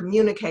need to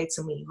communicate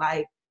to me.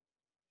 Like,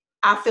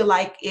 I feel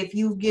like if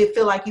you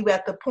feel like you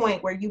at the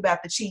point where you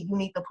about to cheat, you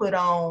need to put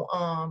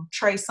on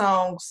Trey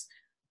Songz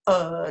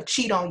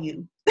Cheat on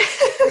You.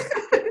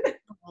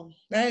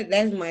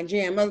 That's my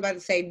jam. I was about to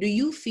say, do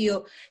you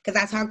feel,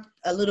 because I talked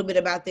a little bit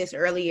about this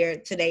earlier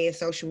today in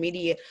social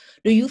media,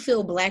 do you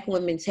feel Black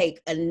women take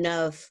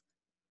enough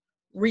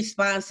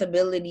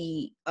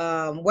responsibility,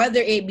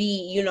 whether it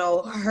be,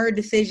 her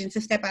decision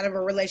to step out of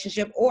a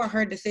relationship or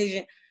her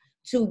decision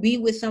to be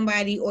with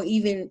somebody or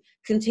even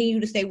continue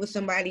to stay with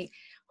somebody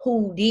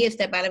who did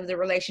step out of the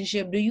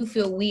relationship? Do you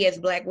feel we as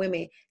Black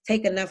women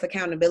take enough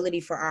accountability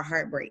for our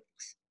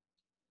heartbreaks?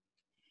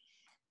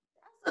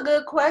 That's a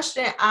good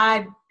question.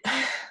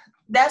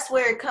 That's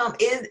where it comes.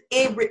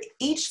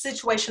 Each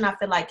situation I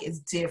feel like is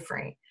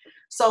different.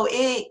 So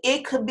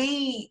it could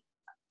be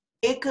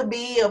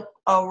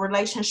a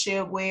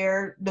relationship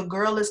where the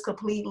girl is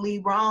completely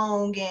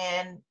wrong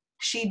and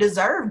she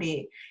deserved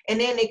it.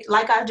 And then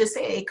like I just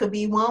said, it could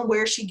be one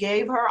where she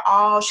gave her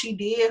all, she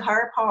did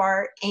her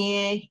part,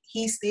 and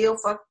he still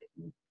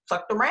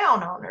fucked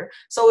around on her.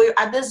 So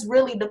I just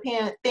really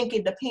think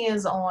it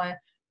depends on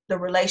the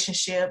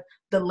relationship,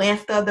 the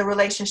length of the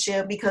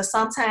relationship, because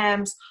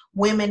sometimes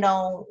women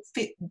don't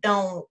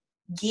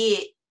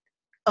get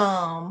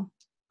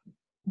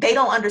they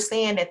don't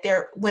understand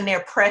that when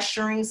they're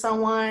pressuring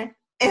someone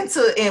and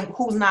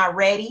who's not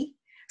ready.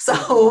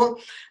 So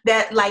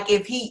that, like,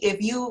 if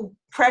you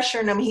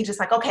pressuring him, he just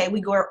like, okay, we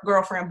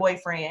girlfriend,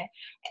 boyfriend,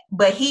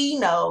 but he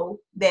know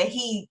that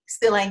he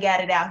still ain't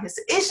got it out.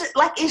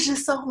 It's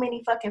just so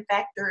many fucking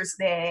factors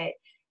that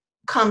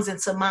comes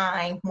into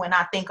mind when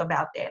I think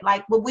about that.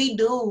 Like, but we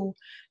do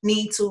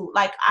need to,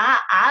 like,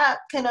 I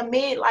can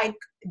admit, like,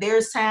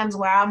 there's times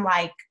where I'm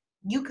like,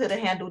 you could have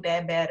handled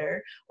that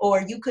better,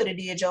 or you could have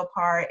did your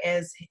part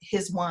as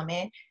his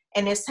woman.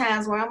 And there's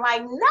times where I'm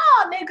like,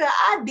 no, nigga,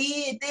 I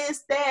did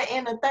this, that,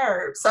 and the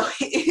third. So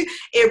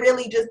it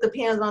really just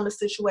depends on the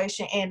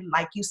situation. And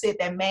like you said,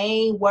 that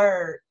main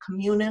word,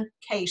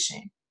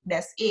 communication.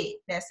 That's it.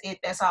 That's it.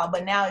 That's all.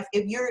 But now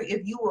if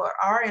you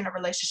are in a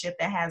relationship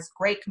that has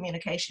great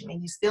communication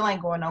and you still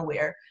ain't going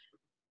nowhere,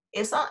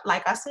 it's not,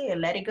 like I said,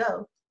 let it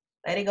go.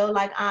 Let it go,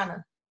 like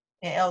Anna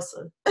and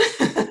Elsa.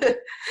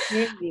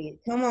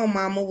 Come on,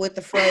 mama, with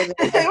the Frozen.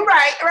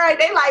 Right.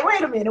 They like,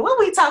 wait a minute, what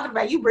we talking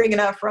about? You bringing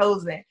up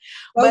Frozen.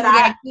 But I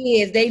got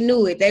kids, they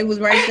knew it. They was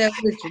right there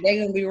with you. They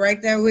gonna be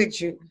right there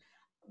with you.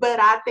 But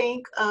I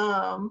think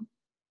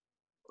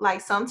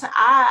like sometimes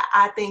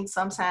I think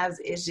sometimes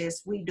it's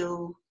just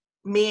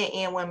men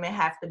and women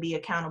have to be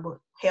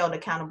held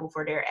accountable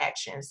for their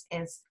actions,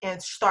 and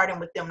starting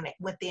with them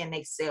within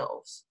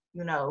themselves,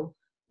 you know,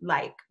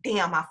 like,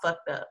 damn, I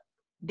fucked up.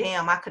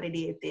 Damn, I could have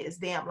did this.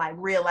 Damn, like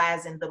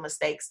realizing the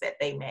mistakes that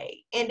they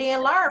made and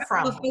then learn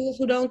from them.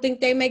 Who don't think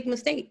they make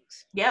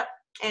mistakes. Yep.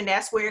 And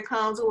that's where it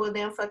comes to, well,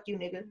 then fuck you,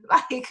 nigga.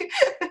 Like,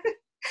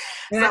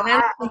 so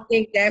I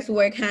think that's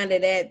where kind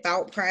of that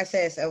thought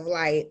process of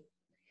like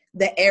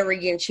the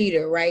arrogant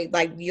cheater, right?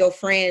 Like your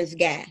friend's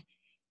guy.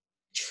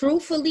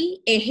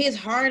 Truthfully, in his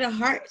heart of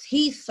hearts,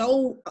 he's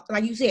so,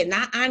 like you said,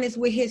 not honest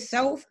with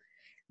himself,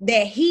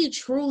 that he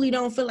truly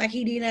don't feel like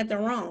he did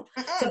nothing wrong.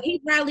 So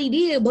he probably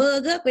did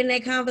bug up in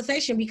that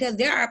conversation, because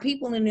there are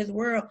people in this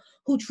world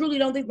who truly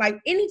don't think, like,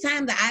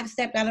 anytime that I've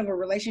stepped out of a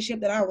relationship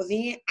that I was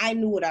in, I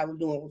knew what I was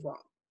doing was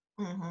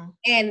wrong.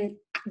 And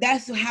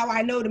that's how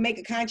I know to make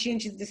a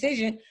conscientious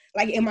decision,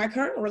 like in my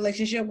current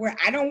relationship where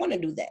I don't want to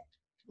do that.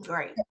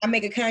 Right. I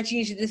make a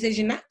conscientious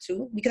decision not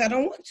to, because I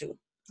don't want to.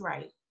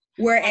 Right.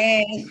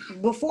 Whereas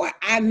before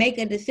I make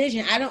a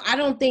decision, I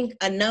don't think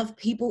enough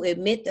people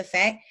admit the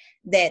fact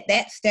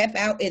that step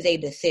out is a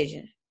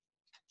decision.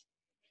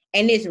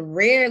 And it's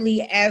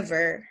rarely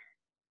ever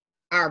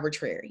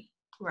arbitrary.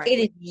 Right. It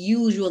is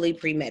usually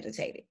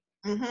premeditated.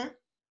 Mm-hmm.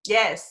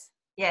 Yes.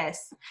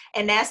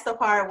 And that's the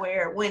part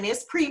where when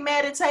it's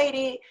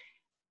premeditated,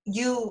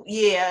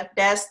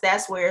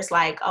 that's where it's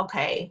like,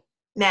 okay.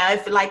 Now,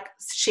 if like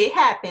shit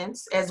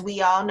happens, as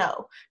we all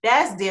know,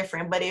 that's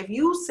different. But if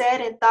you sat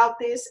and thought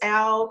this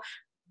out,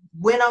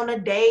 went on a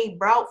date,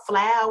 brought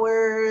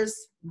flowers,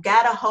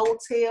 got a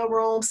hotel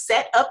room,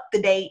 set up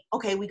the date,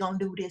 okay, we're going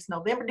to do this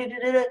November,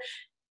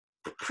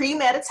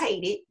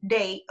 premeditated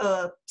date,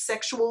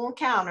 sexual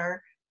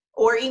encounter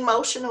or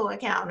emotional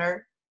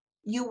encounter,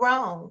 you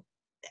wrong.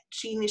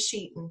 Cheating is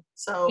cheating.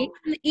 So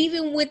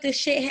even with the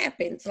shit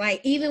happens,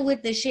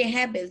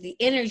 the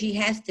energy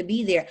has to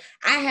be there.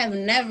 I have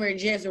never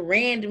just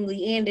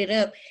randomly ended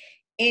up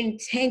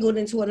entangled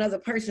into another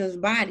person's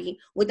body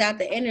without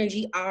the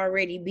energy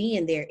already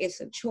being there.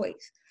 It's a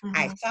choice.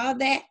 I saw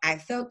that, I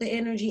felt the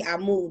energy, I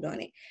moved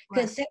on it.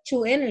 Because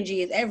sexual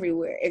energy is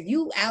everywhere. If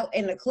you out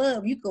in the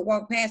club, you could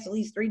walk past at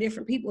least 3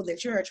 different people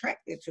that you're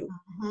attracted to.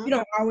 You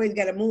don't always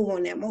got to move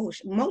on that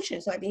motion.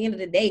 So at the end of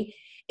the day,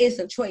 it's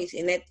a choice.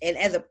 And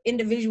as an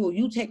individual,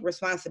 you take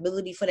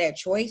responsibility for that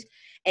choice.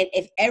 And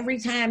if every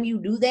time you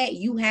do that,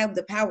 you have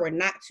the power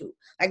not to.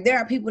 Like, there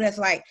are people that's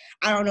like,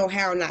 I don't know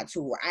how not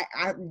to. Or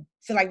I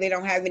feel like they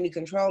don't have any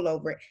control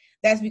over it.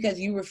 That's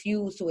because you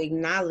refuse to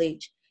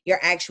acknowledge your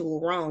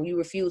actual wrong. You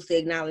refuse to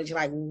acknowledge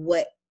like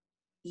what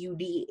you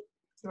did.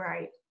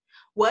 Right.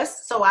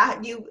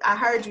 I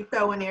heard you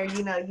throw in there,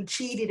 you know, you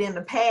cheated in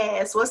the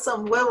past. What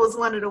was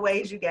one of the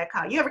ways you got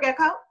caught? You ever got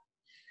caught?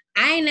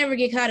 I ain't never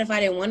get caught if I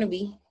didn't want to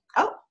be.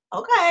 Oh,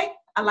 okay.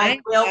 I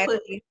like well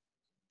put.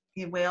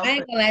 I ain't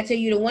gonna lie to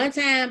you. The one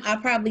time I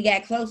probably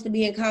got close to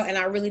being caught and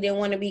I really didn't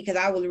want to be, because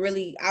I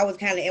was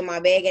kind of in my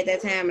bag at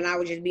that time and I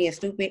was just being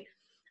stupid.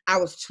 I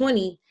was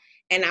 20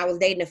 and I was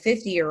dating a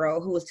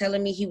 50-year-old who was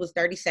telling me he was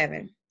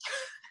 37.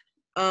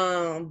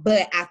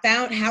 But I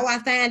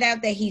found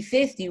out that he's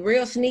 50.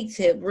 Real sneak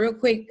tip, real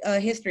quick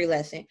history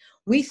lesson.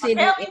 We sitting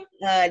in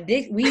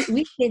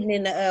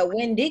the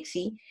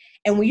Winn-Dixie,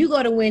 and when you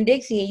go to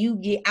Winn-Dixie and you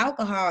get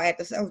alcohol at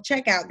the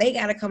self-checkout, they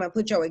gotta come and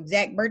put your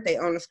exact birthday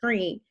on the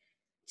screen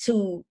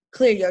to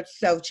clear your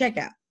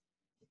self-checkout.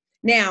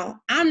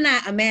 Now, I'm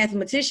not a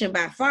mathematician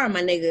by far,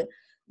 my nigga,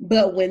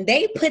 but when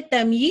they put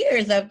them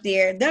years up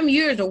there, them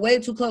years are way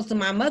too close to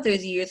my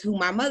mother's years, who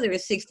my mother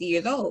is 60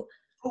 years old.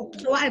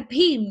 So I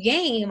peeped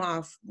game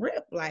off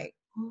rip, like,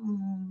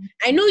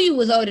 I knew you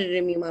was older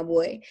than me, my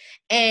boy.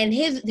 And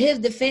his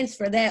defense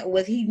for that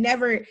was he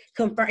never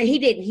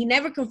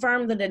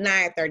confirmed or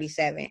denied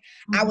 37.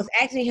 I was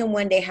asking him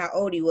one day how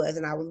old he was,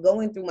 and I was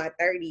going through my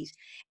 30s.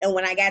 And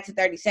when I got to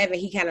 37,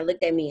 he kind of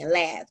looked at me and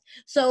laughed.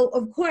 So,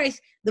 of course,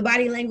 the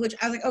body language,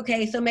 I was like,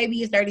 okay, so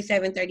maybe it's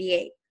 37,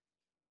 38.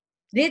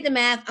 Did the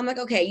math. I'm like,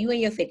 okay, you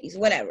in your 50s,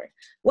 whatever.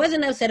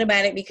 Wasn't upset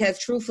about it, because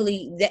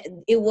truthfully,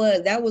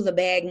 that was a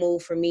bad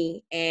move for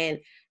me. And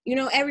you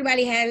know,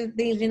 everybody has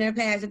things in their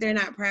past that they're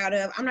not proud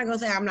of. I'm not going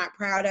to say I'm not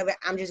proud of it.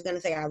 I'm just going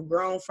to say I've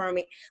grown from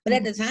it. But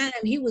at the time,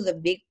 he was a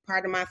big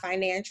part of my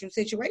financial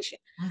situation.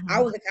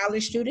 I was a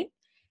college student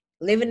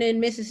living in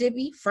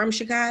Mississippi from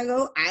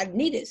Chicago. I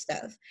needed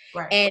stuff.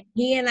 Right. And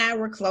he and I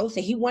were close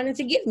and he wanted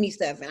to give me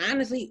stuff. And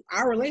honestly,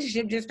 our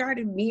relationship just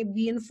started me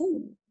being a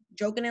fool,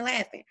 joking and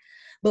laughing.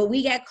 But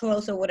we got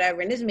close or whatever,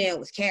 and this man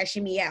was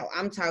cashing me out.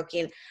 I'm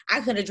talking,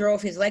 I could have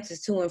drove his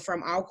Lexus to and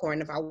from Alcorn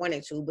if I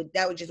wanted to, but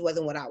that just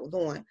wasn't what I was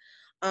on.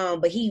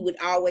 But he would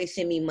always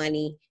send me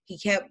money. He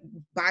kept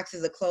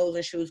boxes of clothes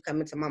and shoes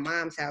coming to my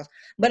mom's house.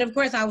 But of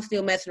course, I was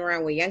still messing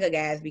around with younger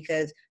guys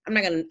because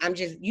I'm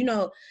just, you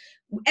know,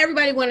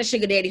 everybody want a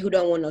sugar daddy who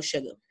don't want no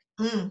sugar.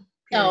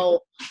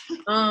 So,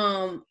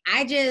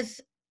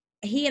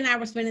 he and I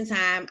were spending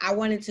time. I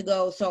wanted to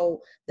go.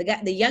 So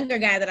the younger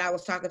guy that I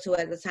was talking to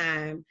at the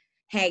time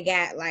had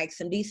got like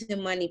some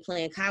decent money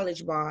playing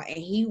college ball, and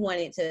he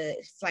wanted to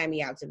fly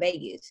me out to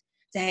Vegas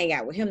to hang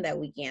out with him that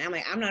weekend. I'm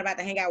like, I'm not about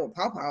to hang out with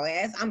Paw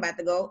ass. I'm about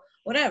to go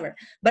whatever.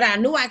 But I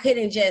knew I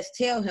couldn't just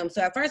tell him.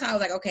 So at first I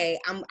was like, okay,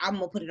 I'm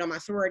gonna put it on my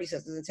sorority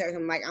sisters and tell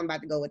him like I'm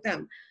about to go with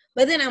them.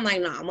 But then I'm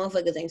like, nah,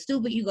 motherfuckers ain't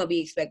stupid. You gonna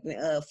be expecting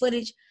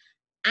footage.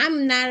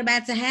 I'm not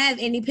about to have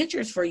any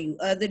pictures for you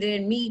other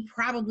than me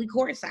probably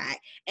courtside.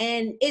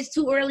 And it's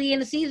too early in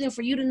the season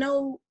for you to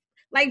know,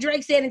 like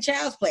Drake said in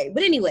Child's Play.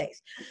 But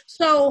anyways,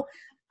 so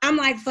I'm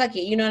like, fuck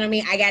it. You know what I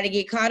mean? I got to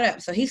get caught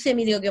up. So he sent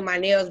me to go get my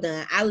nails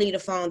done. I leave the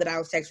phone that I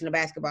was texting the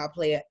basketball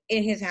player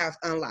in his house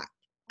unlocked.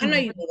 I know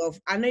you're going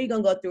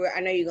to go through it.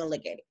 I know you're going to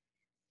look at it.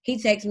 He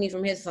texted me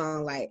from his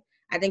phone like,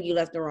 I think you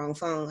left the wrong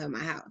phone at my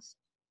house.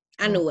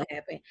 I knew what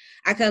happened.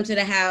 I come to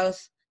the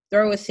house,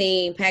 throw a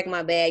scene, pack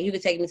my bag. You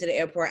could take me to the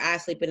airport. I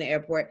sleep in the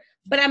airport.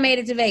 But I made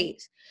it to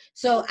Vegas.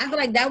 So I feel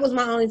like that was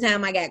my only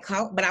time I got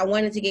caught. But I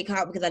wanted to get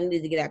caught because I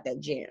needed to get out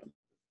that gym.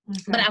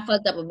 Okay. But I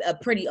fucked up a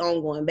pretty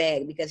ongoing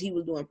bag because he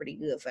was doing pretty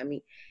good for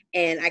me.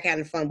 And I kind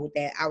of fumbled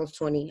that. I was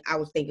 20. I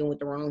was thinking with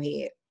the wrong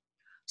head.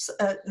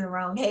 The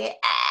wrong head?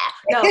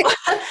 No.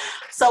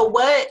 So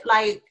what,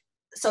 like,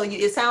 so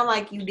it sounded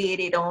like you did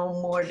it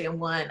on more than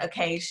one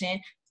occasion.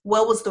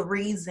 What was the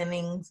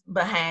reasoning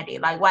behind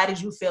it? Like, why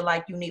did you feel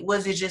like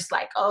was it just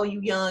like, oh,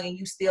 you young and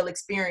you still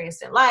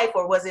experiencing life?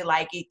 Or was it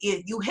like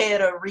you had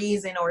a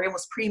reason, or it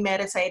was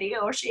premeditated,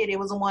 or shit, it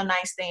was a one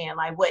night stand?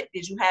 Like, what,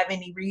 did you have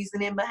any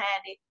reasoning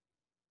behind it?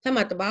 Talking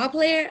about the ball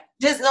player?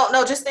 Just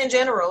just in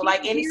general,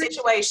 like any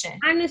situation.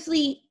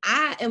 Honestly,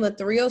 I am a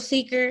thrill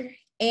seeker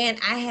and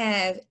I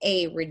have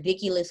a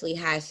ridiculously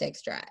high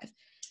sex drive.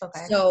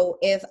 Okay. So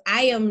if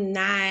I am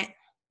not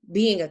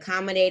being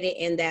accommodated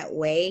in that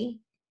way,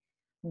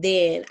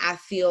 then I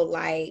feel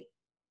like,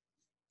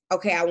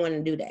 okay, I want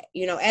to do that.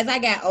 You know, as I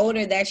got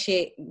older, that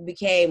shit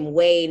became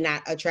way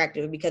not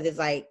attractive because it's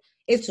like,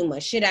 it's too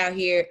much shit out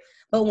here.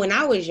 But when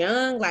I was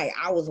young, like,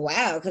 I was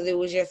wild because it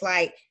was just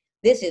like,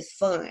 this is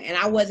fun. And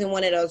I wasn't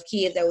one of those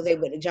kids that was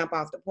able to jump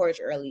off the porch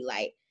early.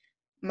 Like,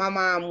 my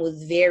mom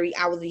was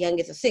I was the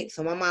youngest of 6.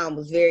 So my mom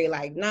was very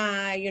like,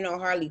 nah, you know,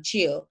 Harley,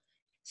 chill.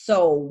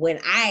 So when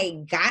I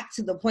got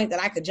to the point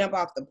that I could jump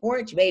off the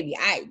porch, baby,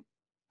 I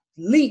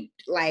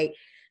leaped. Like,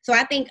 so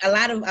I think a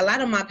lot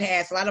of my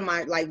past, a lot of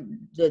my, like,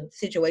 the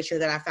situations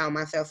that I found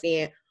myself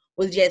in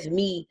was just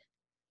me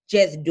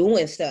just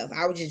doing stuff.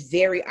 I was just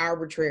very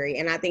arbitrary.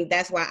 And I think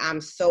that's why I'm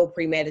so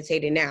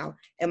premeditated now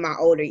in my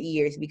older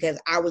years, because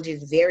I was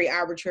just very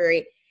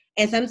arbitrary.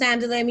 And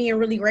sometimes it led me in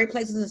really great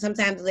places and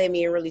sometimes it led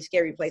me in really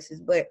scary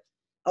places. But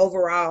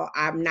overall,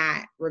 I'm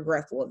not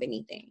regretful of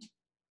anything.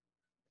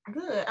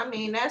 Good. I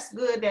mean, that's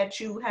good that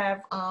you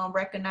have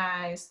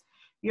recognized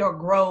your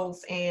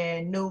growth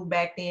and knew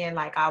back then,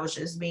 like, I was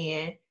just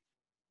being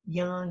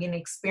young and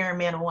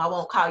experimental. I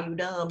won't call you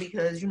dumb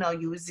because, you know,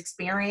 you was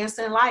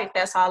experiencing life.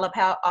 That's all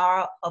about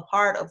a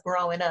part of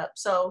growing up.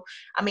 So,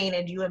 I mean,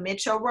 and you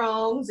admit your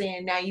wrongs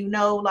and now you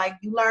know, like,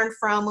 you learn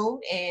from them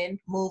and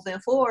moving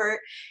forward.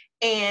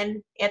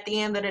 And at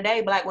the end of the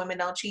day, Black women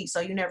don't cheat.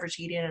 So you never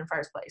cheated in the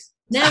first place.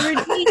 Never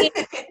did.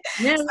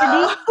 Never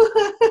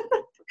did.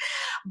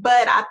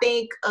 But I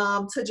think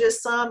to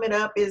just sum it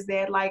up is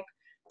that, like,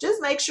 just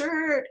make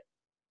sure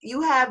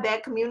you have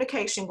that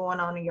communication going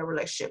on in your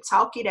relationship.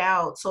 Talk it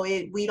out so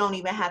we don't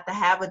even have to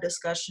have a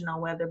discussion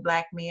on whether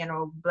Black men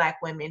or Black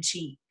women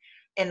cheat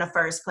in the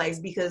first place,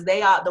 because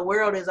the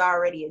world is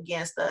already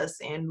against us.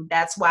 And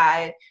that's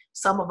why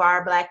some of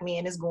our Black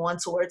men is going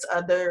towards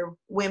other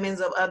women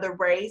of other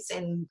race,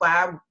 and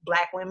why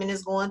Black women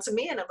is going to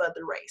men of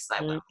other race.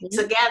 Like,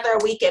 together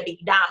we can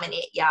be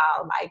dominant,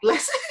 y'all. Like,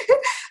 listen.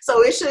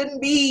 So it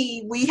shouldn't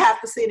be, we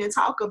have to sit and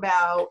talk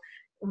about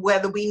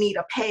whether we need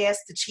a pass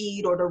to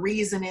cheat or the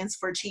reasonings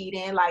for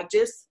cheating. Like,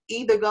 just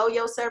either go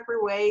your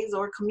separate ways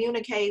or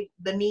communicate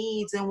the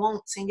needs and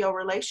wants in your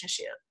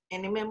relationship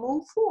and then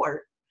move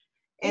forward.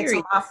 And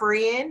to my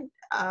friend,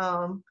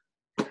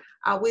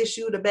 I wish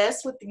you the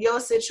best with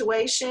your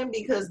situation,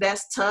 because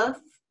that's tough.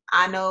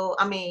 I know,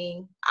 I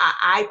mean,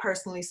 I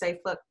personally say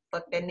fuck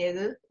that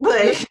nigga,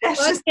 but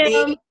that's just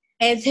me.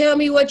 And tell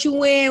me what you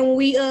win when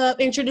we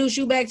introduce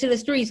you back to the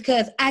streets,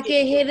 because I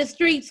can hear the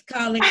streets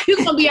calling. You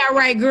gonna be all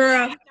right,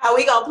 girl. Now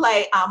we gonna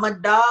play I'm a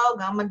dog,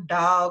 I'm a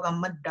dog,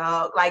 I'm a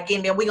dog. Like,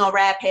 and then we gonna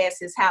ride past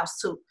his house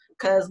too.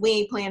 Cause we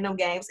ain't playing them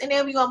games. And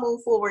then we gonna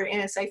move forward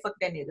and say fuck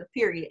that nigga.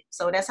 Period.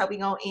 So that's how we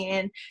gonna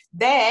end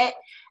that.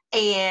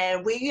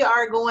 And we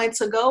are going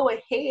to go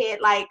ahead.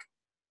 Like,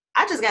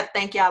 I just gotta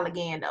thank y'all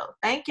again though.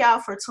 Thank y'all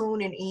for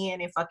tuning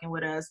in and fucking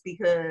with us,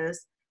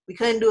 because we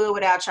couldn't do it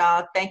without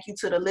y'all. Thank you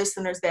to the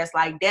listeners that's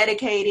like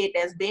dedicated,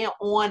 that's been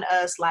on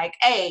us like,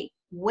 hey,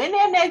 when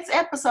that next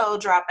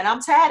episode drop? And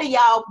I'm tired of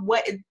y'all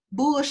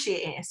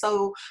bullshitting.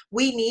 So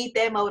we need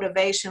that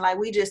motivation. Like,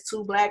 we just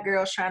two black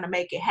girls trying to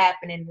make it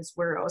happen in this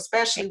world,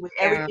 especially with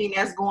everything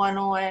that's going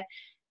on.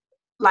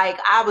 Like,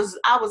 I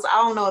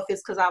don't know if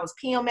it's because I was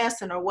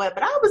PMSing or what,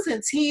 but I was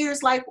in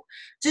tears. Like,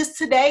 just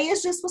today,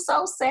 it just was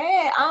so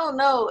sad. I don't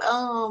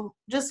know.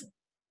 Just,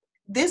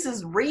 this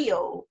is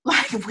real.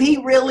 Like, we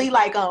really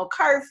like on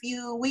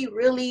curfew. We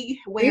really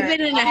wearing We've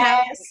been in the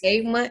house for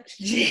 8 months.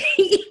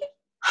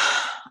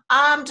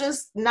 I'm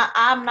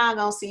not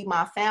gonna see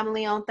my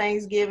family on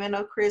Thanksgiving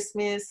or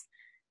Christmas.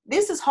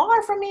 This is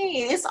hard for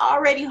me. It's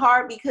already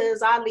hard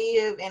because I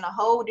live in a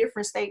whole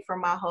different state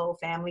from my whole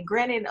family.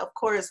 Granted, of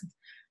course,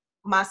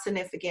 my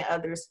significant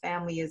other's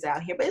family is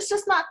out here, but it's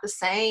just not the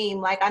same.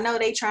 Like, I know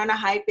they trying to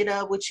hype it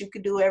up, which you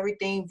could do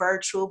everything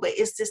virtual, but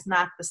it's just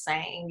not the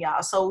same,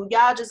 y'all. So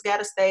y'all just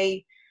gotta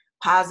stay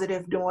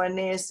positive during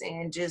this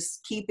and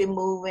just keep it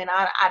moving.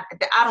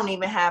 I don't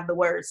even have the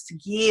words to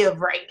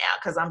give right now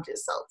because I'm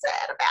just so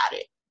sad about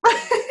it.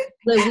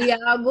 But we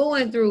are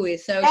going through it.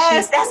 So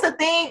yes, that's the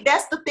thing.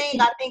 That's the thing.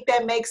 I think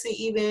that makes it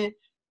even,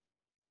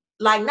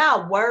 like,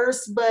 not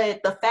worse,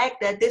 but the fact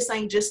that this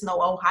ain't just no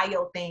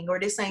Ohio thing, or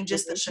this ain't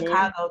just a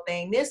Chicago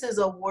thing. This is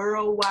a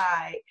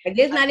worldwide. Like,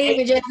 it's not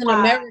even just an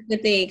America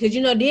thing, because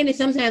then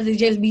sometimes it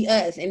just be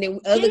us, and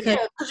then other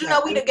countries.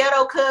 Because we the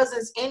ghetto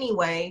cousins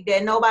anyway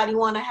that nobody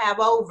want to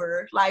have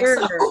over. Like,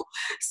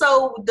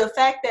 so the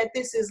fact that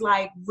this is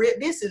like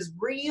this is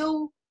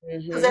real.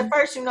 Because at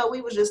first,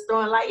 we was just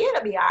throwing like,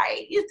 it'll be all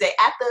right.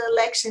 After the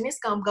election, it's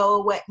gonna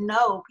go away.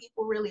 No,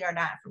 people really are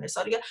dying from this.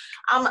 So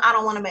I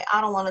don't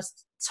want to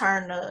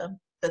turn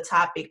the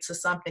topic to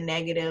something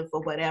negative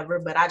or whatever,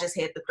 but I just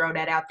had to throw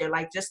that out there.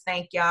 Like, just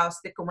thank y'all,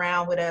 stick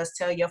around with us,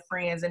 tell your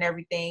friends and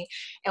everything,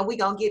 and we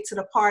gonna get to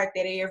the part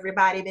that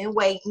everybody been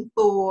waiting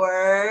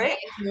for. Yes,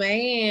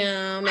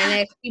 ma'am.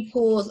 And as she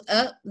pulls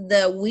up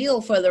the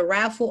wheel for the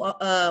raffle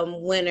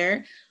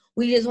winner,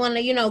 we just want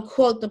to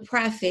quote the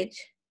prophet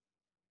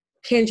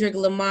Kendrick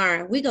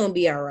Lamar. We gonna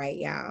be all right,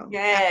 y'all.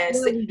 Yes,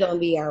 we gonna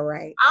be all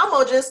right. I'm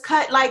gonna just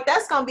cut, like,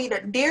 that's gonna be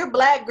the dear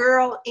black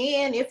girl,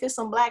 and if it's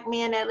some black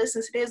men that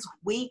listens to this,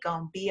 we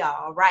gonna be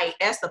all right.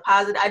 That's the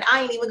positive.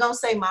 I ain't even gonna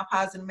say my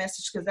positive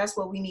message, because that's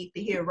what we need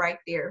to hear right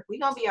there. We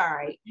gonna be all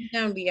right. We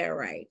gonna be all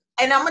right.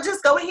 And I'm gonna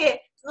just go ahead.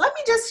 Let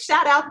me just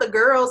shout out the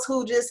girls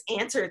who just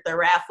entered the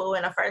raffle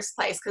in the first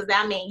place, because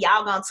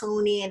y'all gonna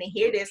tune in and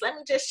hear this. Let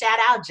me just shout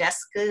out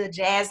Jessica,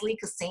 Jazly,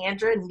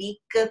 Cassandra,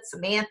 Nika,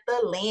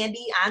 Samantha,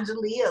 Landy,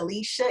 Angelia,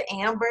 Alicia,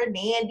 Amber,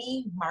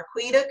 Nandy,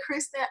 Marquita,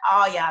 Kristen,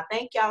 all y'all.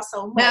 Thank y'all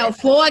so much. Now,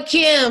 4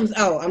 Kims.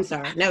 Oh, I'm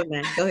sorry. Never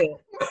mind. Go ahead.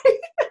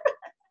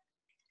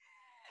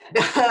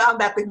 I'm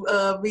about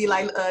to be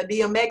like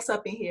DMX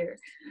up in here.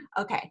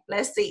 Okay,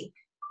 let's see.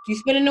 You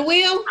spinning the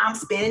wheel? I'm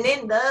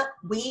spinning the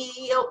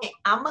wheel, and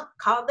I'ma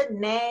call the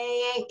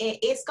name, and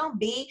it's gonna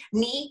be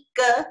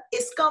Nika.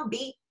 It's gonna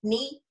be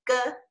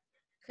Nika.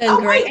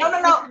 Oh wait,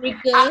 no.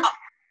 Nika.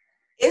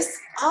 It's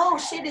 2.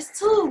 It's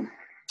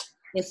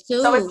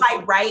 2. So it's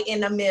like right in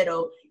the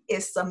middle.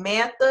 It's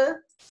Samantha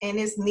and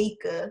it's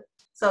Nika.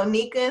 So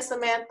Nika and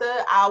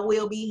Samantha, I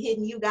will be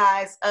hitting you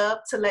guys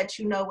up to let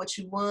you know what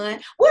you won.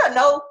 Well,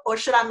 no, or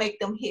should I make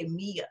them hit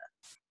me up?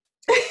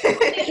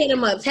 Hit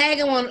them up. Tag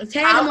them on.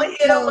 I'm gonna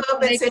hit them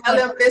up and tell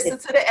them listen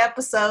to the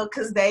episode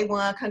because they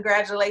won.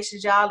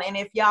 Congratulations, y'all! And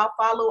if y'all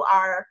follow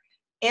our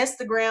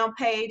Instagram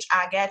page,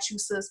 I Got You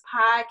Sis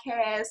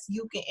Podcast,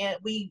 you can.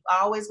 We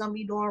always gonna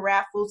be doing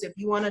raffles. If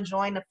you want to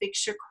join the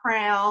Fix Your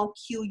Crown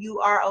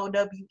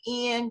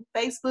QUROWN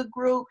Facebook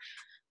group,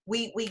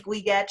 we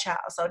got y'all.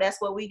 So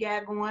that's what we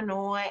got going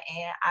on.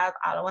 And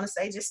I want to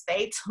say, just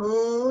stay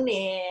tuned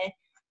and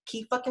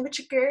keep fucking with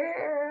your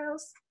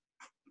girls.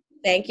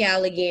 Thank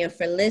y'all again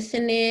for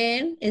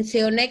listening.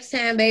 Until next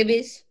time,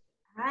 babies.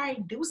 All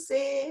right,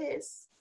 deuces.